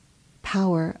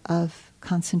power of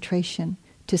concentration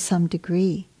to some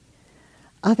degree.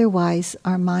 Otherwise,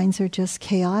 our minds are just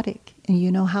chaotic. And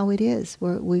you know how it is.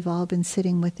 We've all been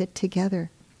sitting with it together.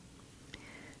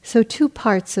 So 2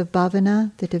 parts of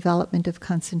bhavana, the development of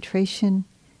concentration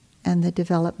and the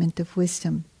development of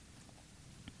wisdom.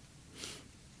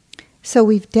 So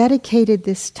we've dedicated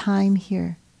this time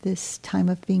here, this time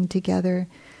of being together,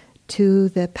 to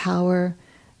the power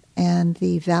and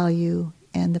the value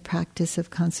and the practice of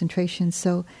concentration.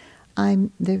 So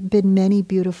there have been many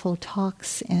beautiful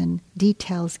talks and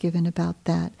details given about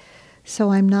that.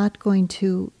 So I'm not going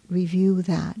to review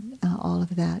that, all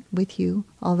of that with you,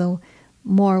 although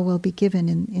more will be given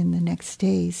in the next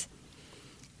days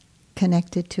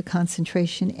connected to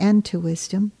concentration and to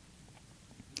wisdom.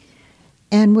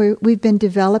 And we've been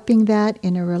developing that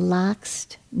in a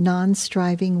relaxed,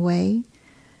 non-striving way,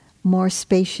 more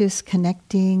spacious,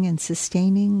 connecting and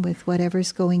sustaining with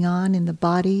whatever's going on in the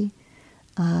body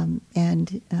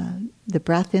and the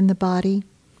breath in the body.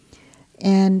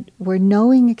 And we're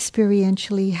knowing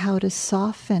experientially how to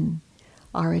soften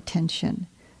our attention,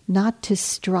 not to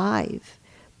strive,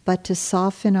 but to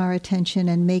soften our attention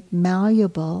and make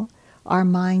malleable our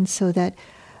mind so that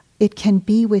it can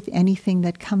be with anything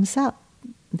that comes up.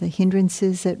 The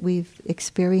hindrances that we've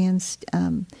experienced,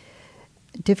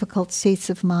 difficult states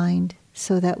of mind,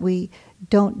 so that we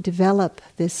don't develop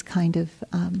this kind of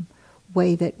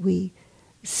way that we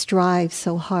strive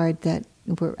so hard that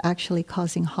we're actually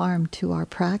causing harm to our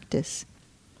practice.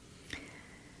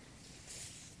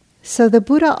 So the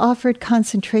Buddha offered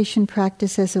concentration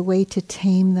practice as a way to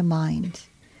tame the mind,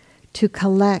 to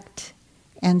collect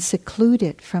and seclude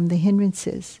it from the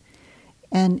hindrances.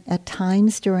 And at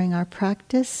times during our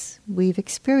practice, we've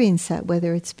experienced that,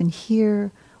 whether it's been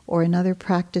here or in other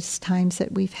practice times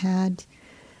that we've had,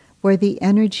 where the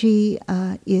energy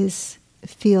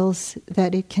feels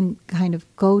that it can kind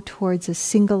of go towards a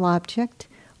single object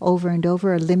over and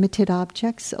over, or limited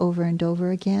objects over and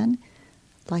over again,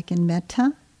 like in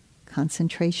metta,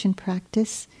 concentration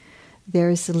practice.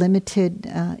 There's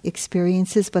limited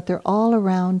experiences, but they're all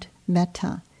around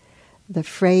metta. The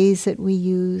phrase that we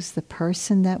use, the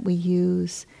person that we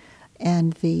use,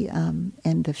 and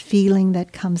the feeling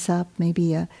that comes up,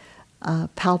 maybe a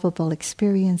palpable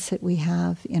experience that we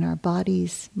have in our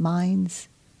bodies, minds,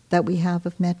 that we have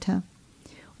of metta.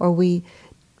 Or we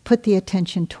put the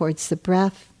attention towards the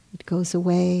breath, it goes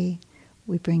away,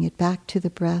 we bring it back to the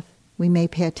breath. We may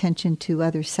pay attention to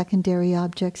other secondary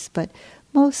objects, but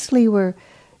mostly we're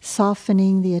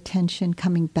softening the attention,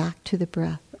 coming back to the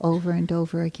breath over and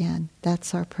over again.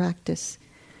 That's our practice.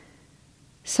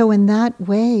 So in that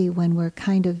way, when we're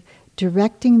kind of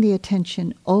directing the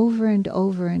attention over and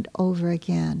over and over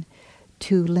again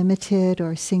to limited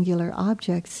or singular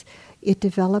objects, it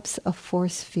develops a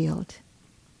force field.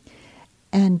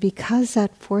 And because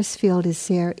that force field is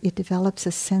there, it develops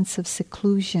a sense of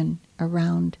seclusion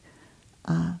around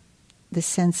the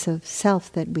sense of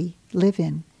self that we live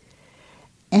in.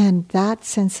 And that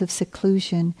sense of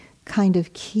seclusion kind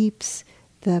of keeps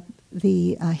the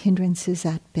hindrances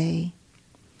at bay.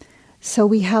 So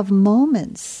we have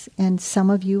moments, and some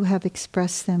of you have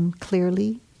expressed them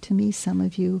clearly to me. Some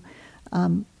of you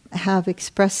have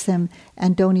expressed them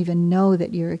and don't even know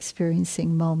that you're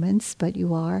experiencing moments, but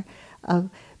you are, of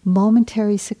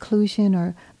momentary seclusion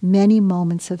or many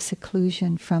moments of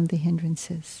seclusion from the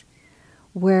hindrances,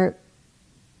 where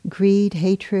greed,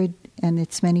 hatred, and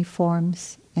its many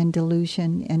forms, and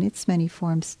delusion and its many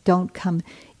forms don't come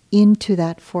into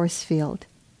that force field.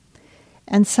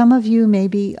 And some of you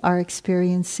maybe are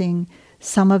experiencing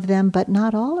some of them, but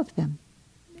not all of them.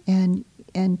 And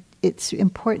it's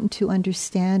important to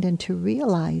understand and to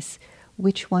realize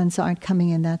which ones aren't coming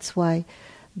in. That's why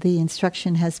the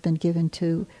instruction has been given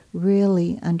to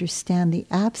really understand the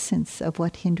absence of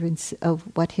what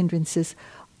hindrances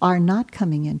are not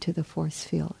coming into the force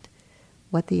field,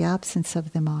 what the absence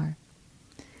of them are.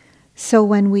 So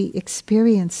when we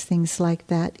experience things like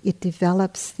that, it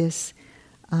develops this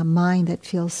mind that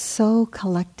feels so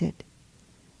collected,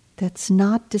 that's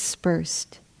not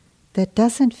dispersed, that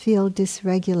doesn't feel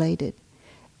dysregulated.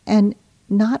 And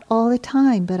not all the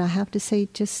time, but I have to say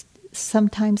just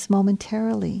sometimes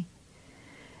momentarily.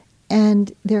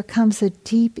 And there comes a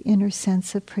deep inner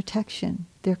sense of protection.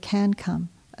 There can come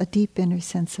a deep inner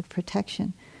sense of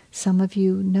protection. Some of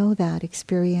you know that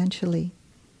experientially.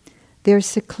 There's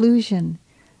seclusion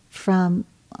from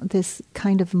this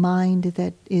kind of mind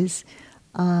that is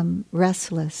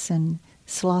restless and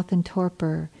sloth and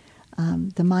torpor.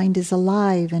 The mind is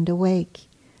alive and awake,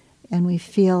 and we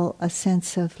feel a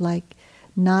sense of like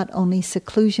not only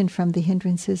seclusion from the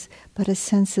hindrances, but a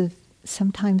sense of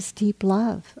sometimes deep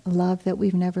love, a love that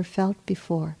we've never felt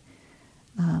before,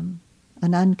 an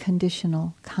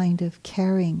unconditional kind of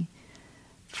caring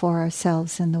for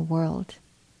ourselves and the world.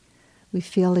 We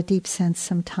feel a deep sense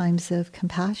sometimes of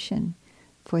compassion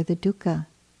for the dukkha,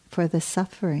 for the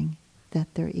suffering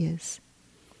that there is.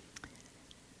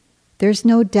 There's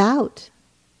no doubt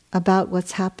about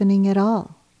what's happening at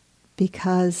all,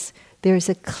 because there's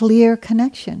a clear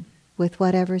connection with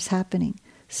whatever's happening.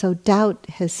 So doubt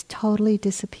has totally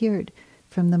disappeared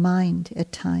from the mind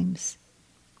at times.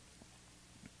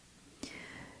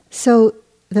 So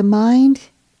the mind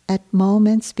at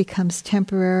moments becomes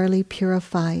temporarily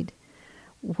purified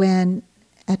when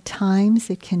at times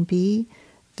it can be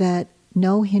that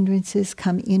no hindrances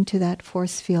come into that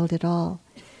force field at all.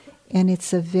 And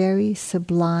it's a very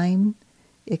sublime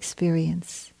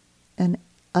experience, an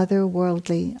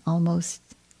otherworldly almost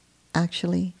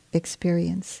actually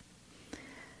experience.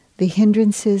 The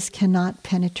hindrances cannot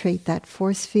penetrate that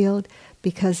force field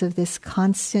because of this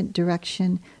constant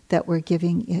direction that we're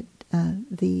giving it,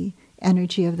 the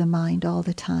energy of the mind all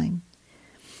the time.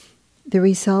 The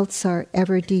results are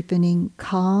ever-deepening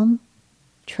calm,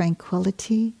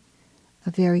 tranquility,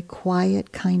 a very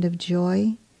quiet kind of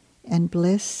joy and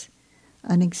bliss,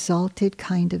 an exalted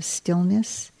kind of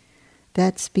stillness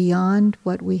that's beyond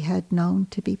what we had known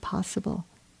to be possible.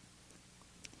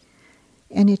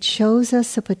 And it shows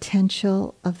us the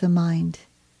potential of the mind.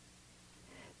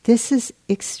 This is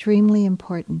extremely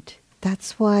important.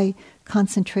 That's why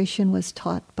concentration was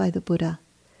taught by the Buddha,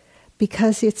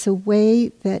 because it's a way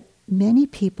that many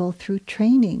people through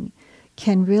training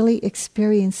can really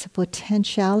experience the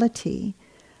potentiality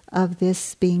of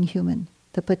this being human,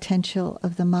 the potential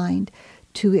of the mind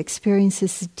to experience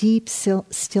this deep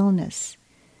stillness,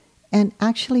 and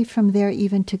actually from there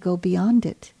even to go beyond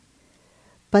it.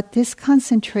 But this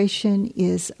concentration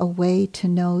is a way to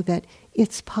know that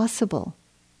it's possible.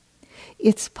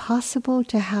 It's possible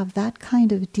to have that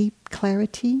kind of deep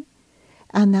clarity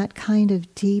and that kind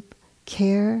of deep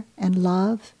care and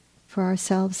love for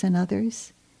ourselves and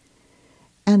others,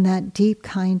 and that deep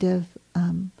kind of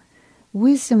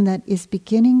wisdom that is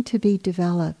beginning to be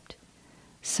developed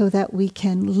so that we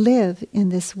can live in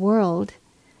this world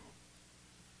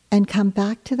and come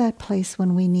back to that place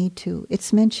when we need to.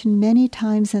 It's mentioned many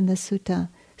times in the sutta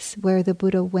where the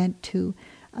Buddha went to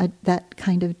that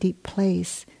kind of deep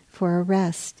place for a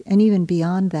rest, and even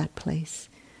beyond that place,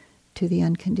 to the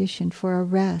unconditioned, for a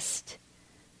rest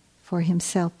for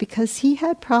himself, because he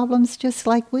had problems just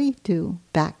like we do,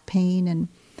 back pain and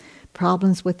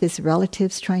problems with his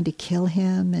relatives trying to kill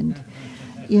him, and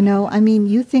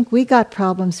you think we got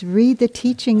problems. Read the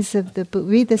teachings of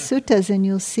read the suttas and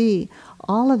you'll see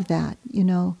all of that,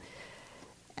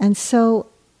 And so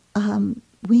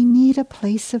we need a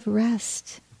place of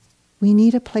rest. We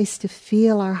need a place to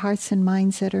feel our hearts and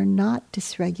minds that are not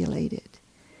dysregulated.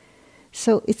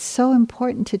 So it's so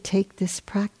important to take this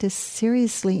practice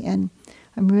seriously, and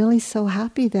I'm really so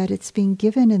happy that it's being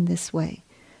given in this way,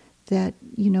 that,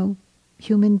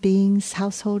 human beings,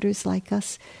 householders like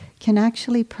us, can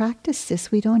actually practice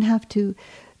this. We don't have to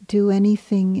do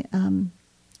anything,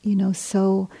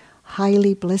 so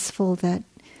highly blissful that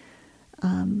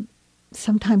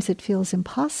sometimes it feels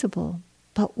impossible.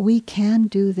 But we can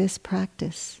do this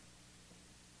practice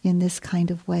in this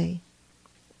kind of way.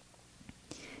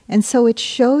 And so it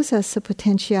shows us the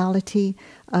potentiality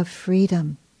of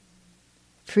freedom.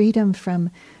 Freedom from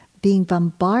being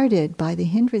bombarded by the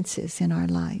hindrances in our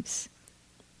lives.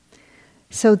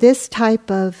 So this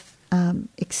type of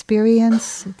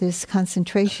experience, this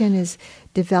concentration is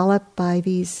developed by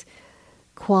these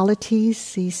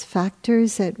qualities, these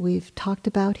factors that we've talked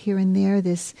about here and there,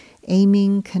 this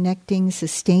aiming, connecting,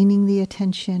 sustaining the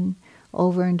attention,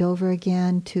 over and over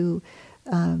again to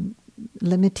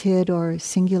limited or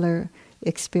singular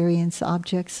experience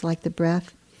objects like the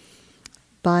breath,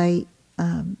 by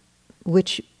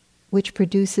which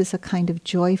produces a kind of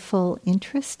joyful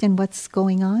interest in what's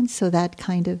going on. So that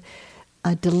kind of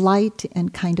delight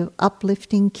and kind of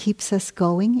uplifting keeps us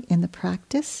going in the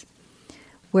practice,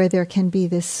 where there can be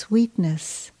this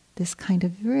sweetness, this kind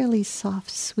of really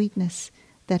soft sweetness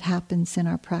that happens in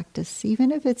our practice,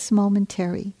 even if it's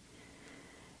momentary.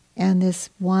 And this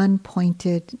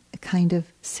one-pointed kind of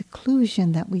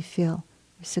seclusion that we feel,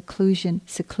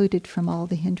 secluded from all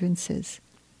the hindrances.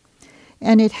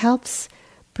 And it helps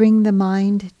bring the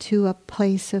mind to a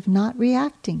place of not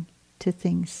reacting to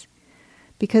things.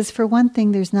 Because for one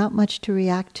thing, there's not much to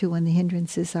react to when the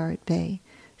hindrances are at bay.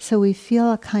 So we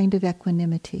feel a kind of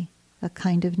equanimity, a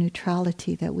kind of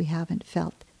neutrality that we haven't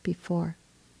felt before.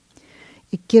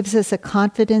 It gives us a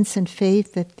confidence and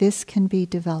faith that this can be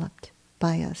developed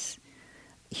by us,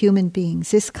 human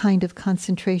beings. This kind of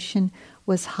concentration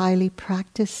was highly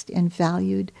practiced and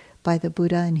valued by the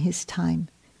Buddha in his time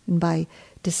and by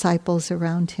disciples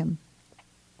around him.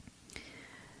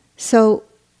 So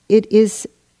it is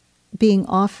being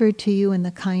offered to you in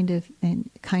the kind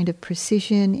of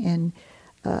precision and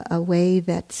a way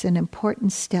that's an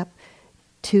important step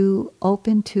to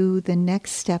open to the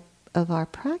next step of our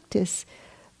practice,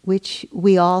 which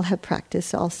we all have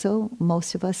practiced also,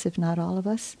 most of us, if not all of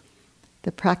us,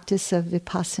 the practice of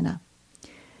vipassana.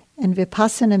 And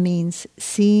vipassana means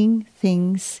seeing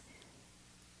things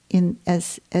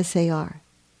as they are,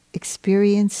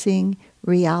 experiencing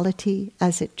reality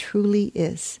as it truly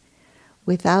is,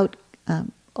 without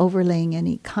overlaying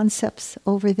any concepts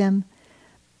over them,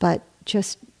 but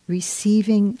just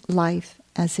receiving life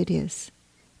as it is,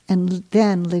 and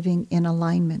then living in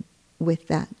alignment with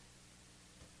that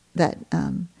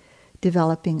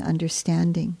developing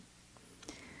understanding.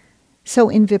 So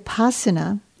in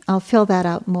vipassana, I'll fill that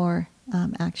out more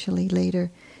actually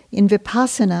later. In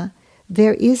vipassana,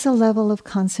 there is a level of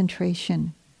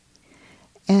concentration.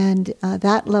 And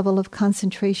that level of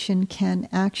concentration can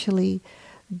actually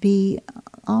be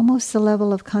almost the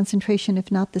level of concentration,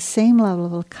 if not the same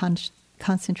level of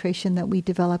concentration that we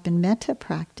develop in metta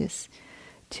practice,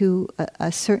 to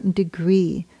a certain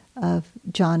degree of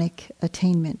jhanic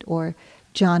attainment, or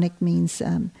jhanic means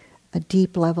a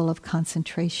deep level of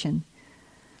concentration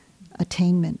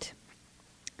attainment.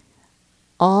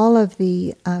 All of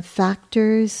the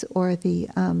factors, or the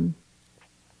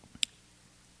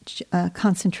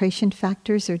concentration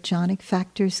factors or jhanic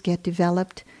factors, get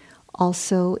developed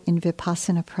also in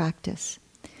vipassana practice.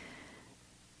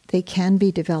 They can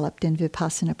be developed in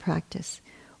vipassana practice,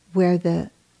 where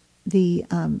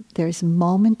there's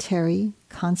momentary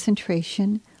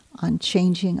concentration on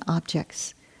changing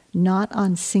objects, not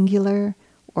on singular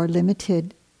or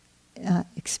limited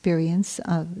experience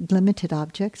of limited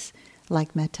objects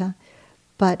like metta,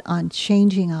 but on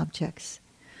changing objects.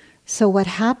 So what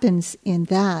happens in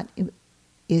that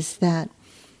is that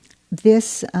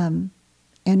this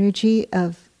energy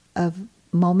of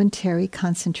momentary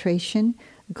concentration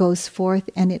goes forth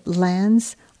and it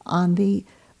lands on the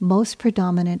most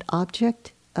predominant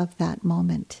object of that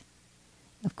moment.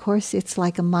 Of course, it's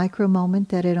like a micro moment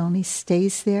that it only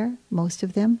stays there, most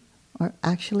of them, or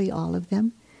actually all of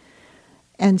them.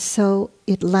 And so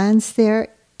it lands there,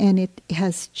 and it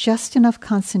has just enough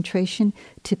concentration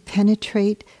to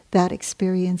penetrate that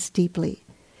experience deeply.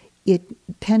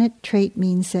 Penetrate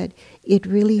means that it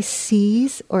really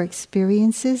sees or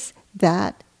experiences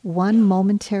that one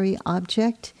momentary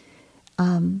object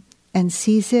and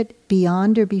sees it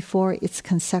beyond or before its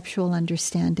conceptual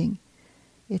understanding.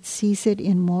 It sees it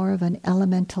in more of an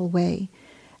elemental way,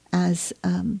 as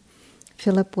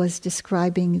Philip was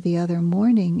describing the other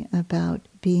morning about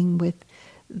being with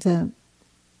the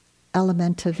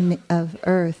element of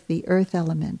earth, the earth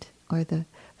element, or the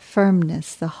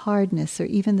firmness, the hardness, or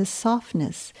even the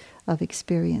softness of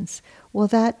experience. Well,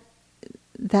 that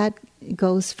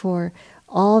goes for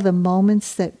all the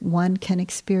moments that one can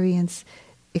experiences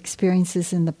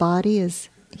in the body, as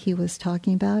he was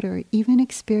talking about, or even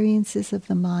experiences of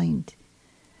the mind,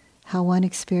 how one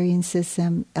experiences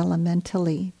them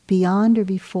elementally, beyond or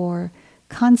before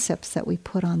concepts that we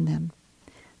put on them.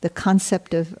 The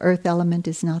concept of earth element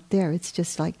is not there. It's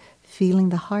just like feeling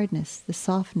the hardness, the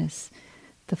softness.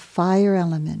 The fire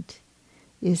element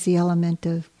is the element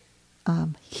of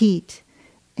heat,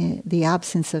 the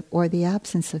absence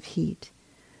of heat.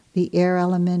 The air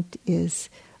element is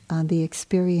the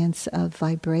experience of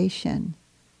vibration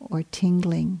or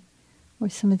tingling, or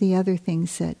some of the other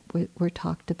things that were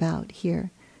talked about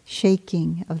here.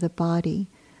 Shaking of the body,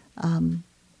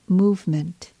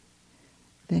 movement.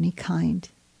 any kind.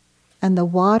 And the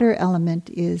water element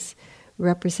is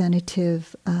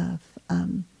representative of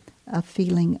a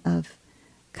feeling of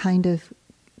kind of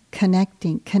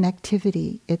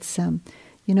connectivity. It's,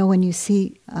 when you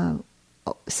see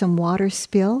some water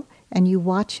spill and you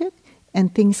watch it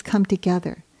and things come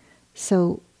together.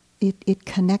 So it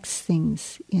connects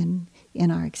things in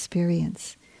our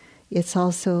experience. It's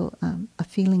also a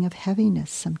feeling of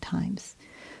heaviness sometimes.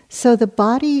 So the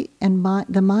body and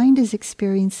the mind is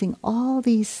experiencing all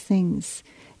these things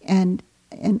and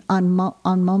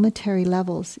on momentary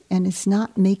levels, and it's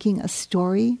not making a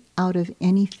story out of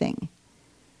anything.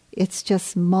 It's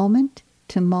just moment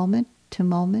to moment to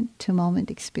moment to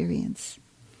moment experience.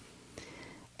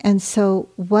 And so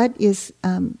what is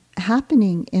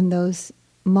happening in those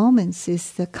moments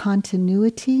is the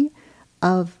continuity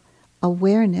of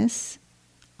awareness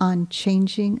on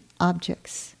changing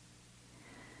objects.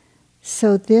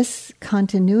 So this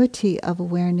continuity of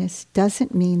awareness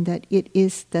doesn't mean that it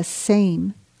is the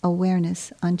same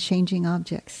awareness on changing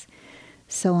objects.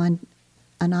 So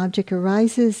an object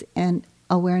arises and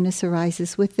awareness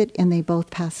arises with it, and they both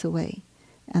pass away.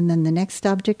 And then the next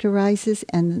object arises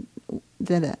and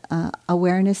the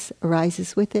awareness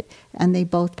arises with it, and they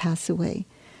both pass away.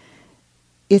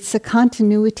 It's a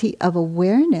continuity of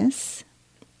awareness,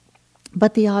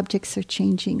 but the objects are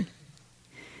changing.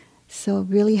 So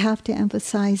really have to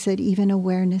emphasize that even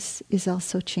awareness is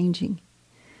also changing.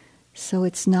 So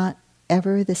it's not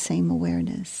ever the same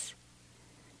awareness.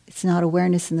 It's not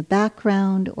awareness in the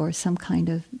background or some kind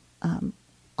of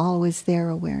always there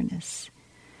awareness.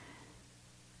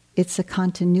 It's a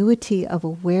continuity of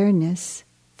awareness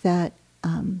that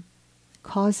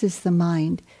causes the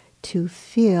mind to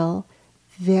feel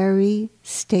very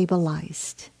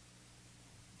stabilized,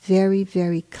 very,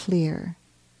 very clear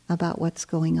about what's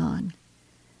going on.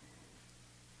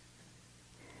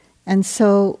 And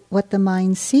so what the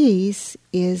mind sees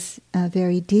is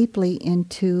very deeply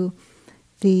into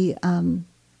the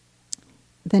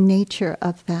nature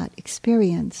of that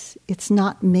experience. It's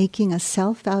not making a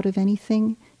self out of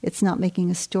anything. It's not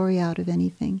making a story out of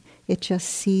anything. It just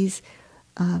sees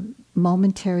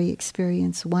momentary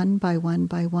experience one by one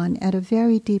by one at a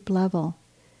very deep level.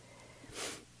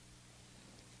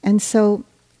 And so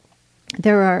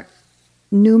there are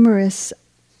numerous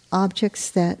objects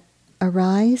that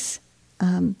arise,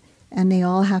 and they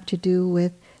all have to do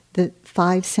with the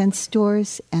 5 sense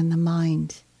doors and the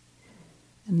mind.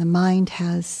 And the mind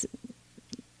has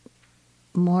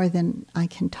more than I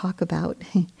can talk about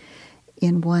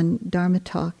in one Dharma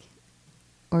talk,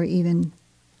 or even,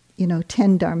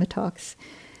 10 Dharma talks.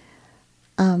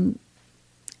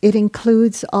 It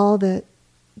includes all the,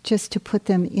 just to put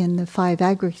them in the 5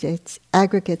 aggregates,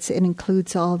 it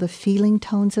includes all the feeling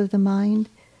tones of the mind,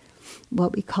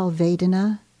 what we call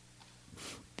Vedana,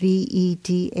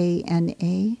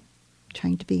 Vedana,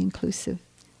 trying to be inclusive,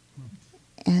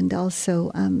 and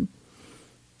also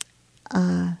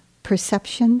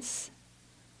perceptions,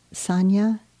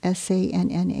 Sanya,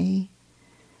 Sanna,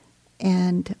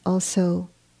 and also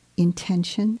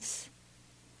intentions,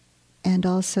 and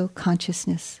also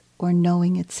consciousness, or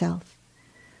knowing itself.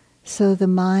 So the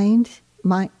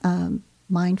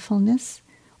mindfulness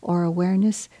or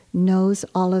awareness knows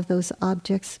all of those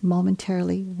objects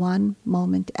momentarily, one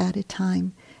moment at a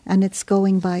time. And it's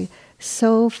going by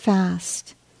so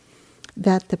fast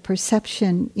that the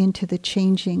perception into the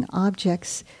changing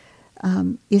objects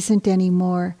isn't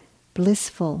anymore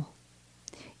blissful.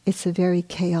 It's a very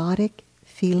chaotic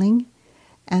feeling,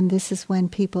 and this is when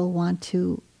people want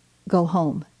to go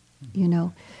home.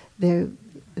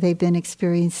 They've been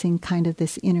experiencing kind of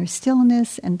this inner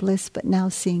stillness and bliss, but now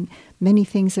seeing many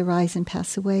things arise and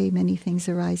pass away, many things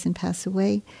arise and pass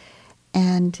away.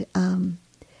 And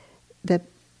the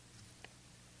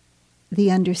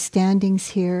understandings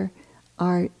here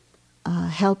are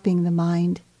helping the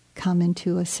mind come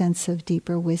into a sense of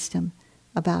deeper wisdom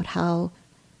about how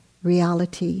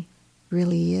reality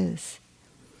really is.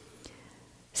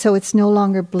 So it's no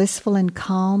longer blissful and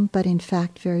calm, but in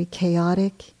fact very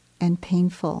chaotic and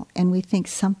painful. And we think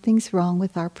something's wrong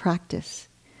with our practice.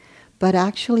 But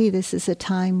actually this is a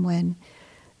time when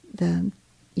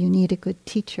you need a good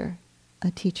teacher,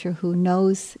 a teacher who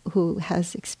knows, who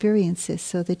has experienced this,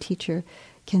 so the teacher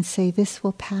can say, this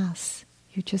will pass.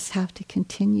 You just have to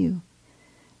continue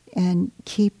and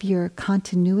keep your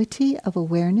continuity of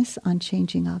awareness on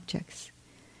changing objects.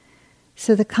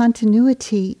 So the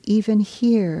continuity, even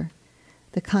here,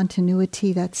 the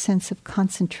continuity, that sense of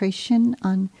concentration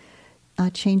on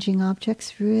changing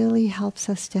objects really helps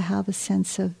us to have a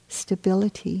sense of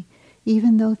stability,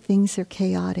 even though things are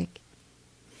chaotic.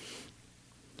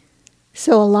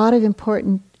 So a lot of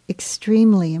important,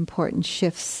 extremely important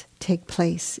shifts take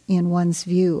place in one's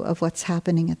view of what's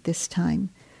happening at this time.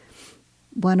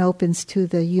 One opens to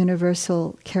the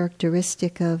universal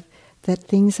characteristic of that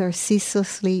things are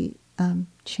ceaselessly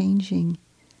changing.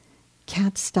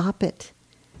 Can't stop it.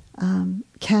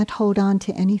 Can't hold on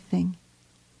to anything.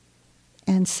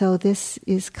 And so this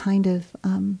is kind of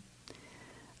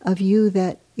a view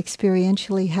that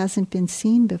experientially hasn't been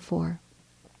seen before.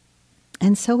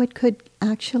 And so it could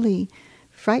actually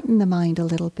frighten the mind a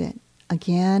little bit.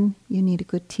 Again, you need a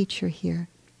good teacher here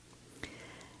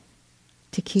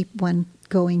to keep one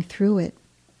going through it.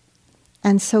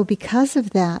 And so because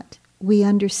of that, we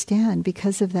understand,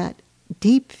 because of that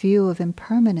deep view of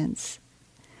impermanence,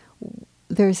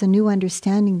 there's a new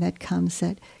understanding that comes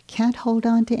that can't hold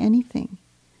on to anything.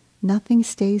 Nothing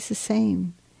stays the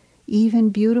same. Even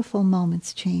beautiful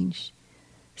moments change.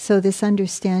 So this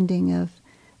understanding of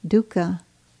dukkha,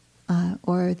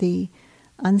 or the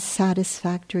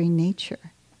unsatisfactory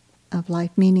nature of life,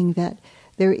 meaning that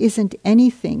there isn't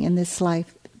anything in this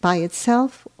life by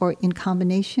itself or in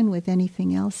combination with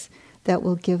anything else that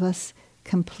will give us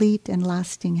complete and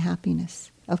lasting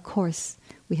happiness. Of course,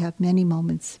 we have many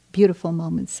moments, beautiful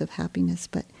moments of happiness,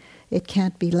 but it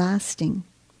can't be lasting.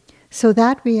 So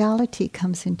that reality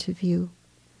comes into view.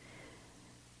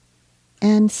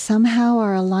 And somehow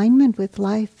our alignment with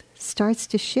life starts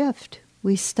to shift.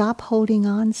 We stop holding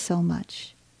on so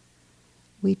much.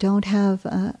 We don't have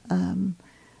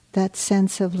that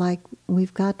sense of like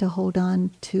we've got to hold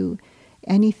on to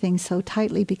anything so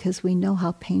tightly because we know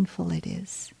how painful it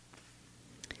is.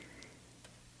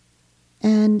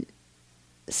 And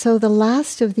so the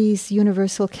last of these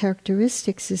universal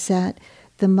characteristics is that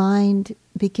the mind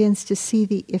begins to see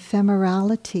the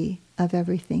ephemerality of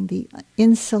everything, the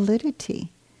insolidity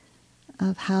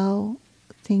of how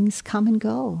things come and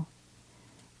go.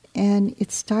 And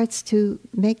it starts to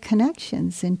make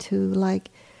connections into like,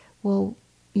 well,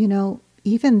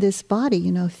 even this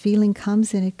body, feeling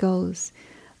comes and it goes.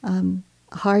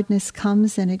 Hardness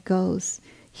comes and it goes.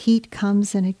 Heat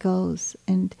comes and it goes.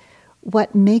 And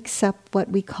what makes up what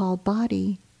we call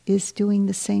body is doing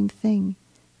the same thing.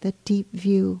 That deep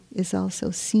view is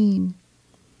also seen.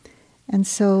 And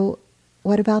so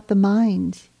what about the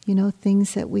mind?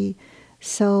 Things that we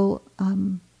so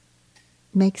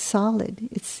make solid.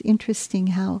 It's interesting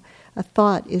how a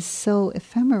thought is so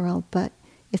ephemeral, but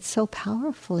it's so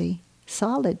powerfully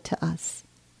solid to us.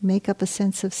 Make up a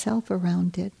sense of self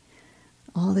around it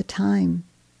all the time.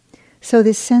 So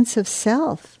this sense of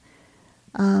self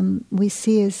we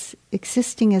see as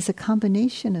existing as a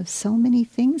combination of so many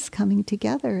things coming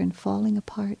together and falling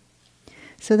apart.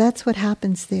 So that's what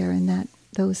happens there in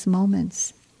those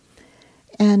moments.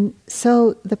 And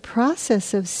so the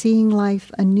process of seeing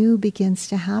life anew begins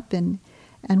to happen,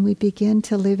 and we begin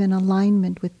to live in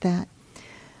alignment with that.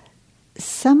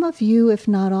 Some of you, if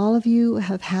not all of you,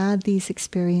 have had these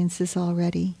experiences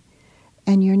already,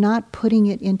 and you're not putting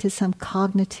it into some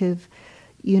cognitive,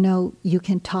 you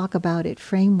can talk about it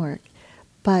framework,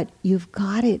 but you've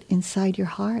got it inside your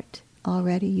heart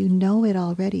already. You know it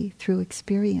already through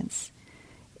experience.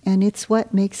 And it's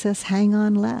what makes us hang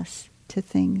on less to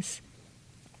things.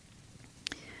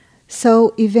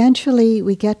 So eventually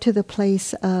we get to the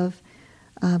place of,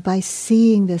 by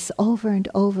seeing this over and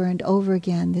over and over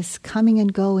again, this coming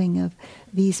and going of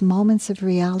these moments of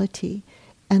reality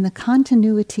and the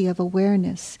continuity of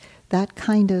awareness, that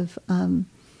kind of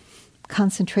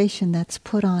concentration that's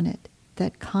put on it,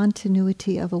 that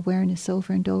continuity of awareness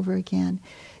over and over again,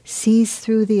 sees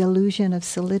through the illusion of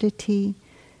solidity,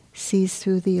 sees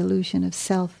through the illusion of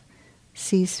self,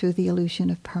 sees through the illusion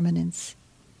of permanence,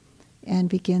 and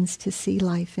begins to see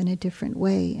life in a different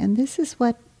way. And this is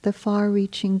what the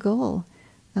far-reaching goal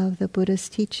of the Buddha's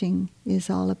teaching is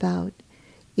all about.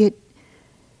 It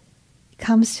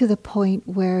comes to the point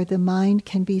where the mind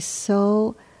can be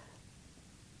so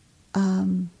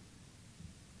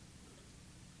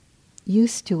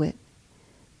used to it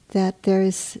that there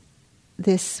is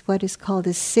this, what is called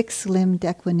a six-limbed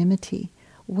equanimity,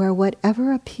 where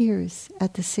whatever appears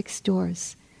at the six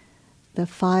doors, the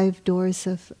five doors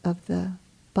of the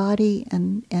body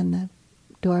and the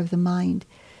door of the mind,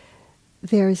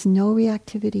 there is no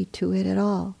reactivity to it at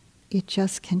all. It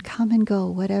just can come and go,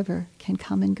 whatever can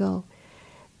come and go.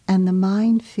 And the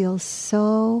mind feels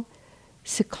so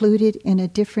secluded in a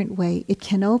different way. It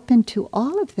can open to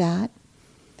all of that,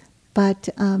 but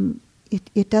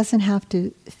it doesn't have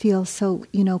to feel so,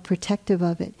 protective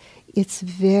of it. It's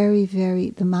very, very,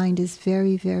 the mind is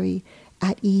very, very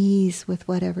at ease with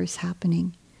whatever's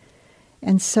happening.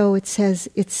 And so it says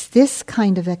it's this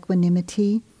kind of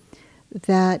equanimity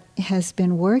that has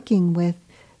been working with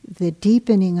the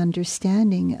deepening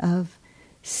understanding of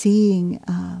seeing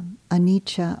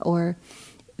anicca, or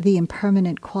the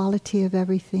impermanent quality of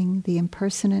everything, the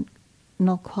impersonal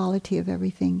quality of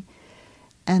everything,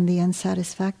 and the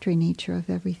unsatisfactory nature of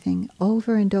everything,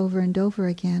 over and over and over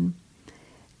again.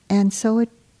 And so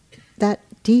that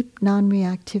deep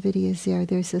non-reactivity is there.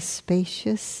 There's a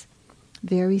spacious,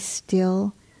 very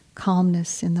still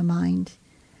calmness in the mind.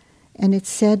 And it's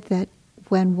said that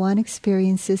when one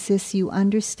experiences this, you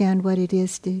understand what it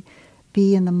is to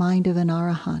be in the mind of an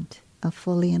arahant, a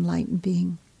fully enlightened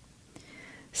being.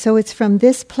 So it's from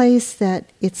this place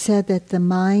that it's said that the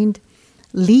mind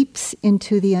leaps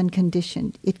into the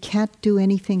unconditioned. It can't do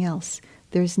anything else.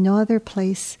 There's no other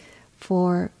place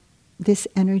for this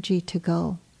energy to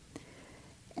go.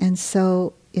 And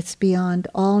so it's beyond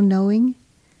all knowing,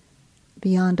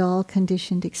 beyond all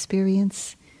conditioned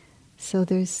experience. So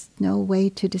there's no way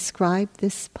to describe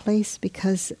this place,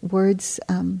 because words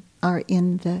are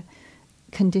in the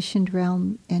conditioned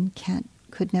realm and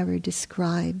could never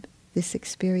describe this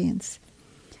experience.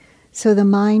 So the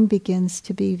mind begins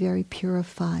to be very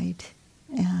purified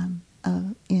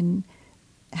in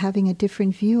having a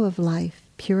different view of life,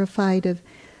 purified of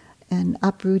and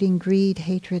uprooting greed,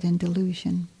 hatred, and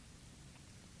delusion.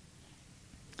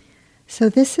 So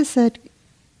this is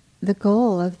the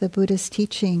goal of the Buddha's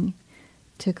teaching,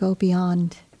 to go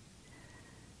beyond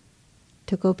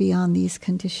these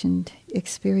conditioned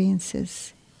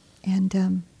experiences.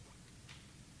 And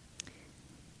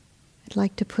I'd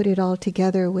like to put it all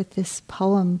together with this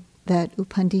poem that U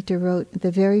Pandita wrote at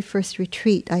the very first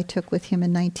retreat I took with him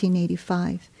in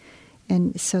 1985.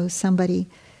 And so somebody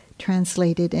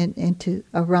translated it into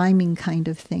a rhyming kind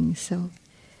of thing. So,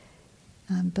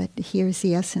 but here's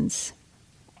the essence.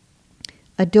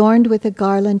 Adorned with a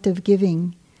garland of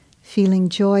giving, feeling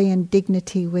joy and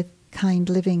dignity with kind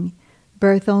living,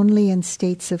 birth only in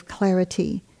states of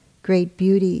clarity, great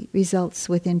beauty results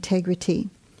with integrity.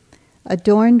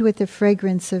 Adorned with the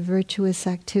fragrance of virtuous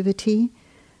activity,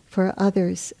 for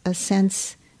others a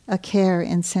sense, a care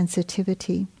and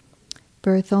sensitivity,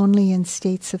 birth only in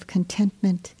states of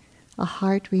contentment, a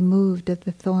heart removed of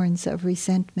the thorns of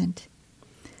resentment.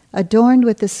 Adorned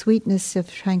with the sweetness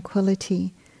of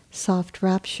tranquility, soft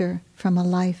rapture from a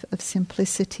life of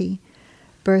simplicity,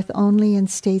 birth only in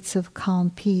states of calm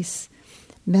peace,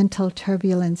 mental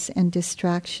turbulence and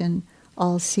distraction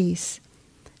all cease.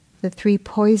 The three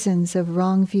poisons of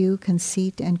wrong view,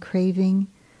 conceit, and craving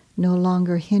no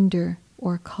longer hinder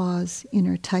or cause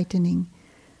inner tightening.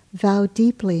 Vow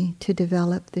deeply to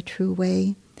develop the true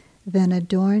way, then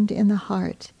adorned in the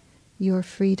heart, your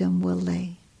freedom will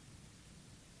lay.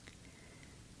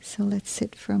 So let's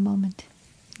sit for a moment.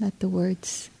 Let the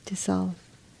words dissolve.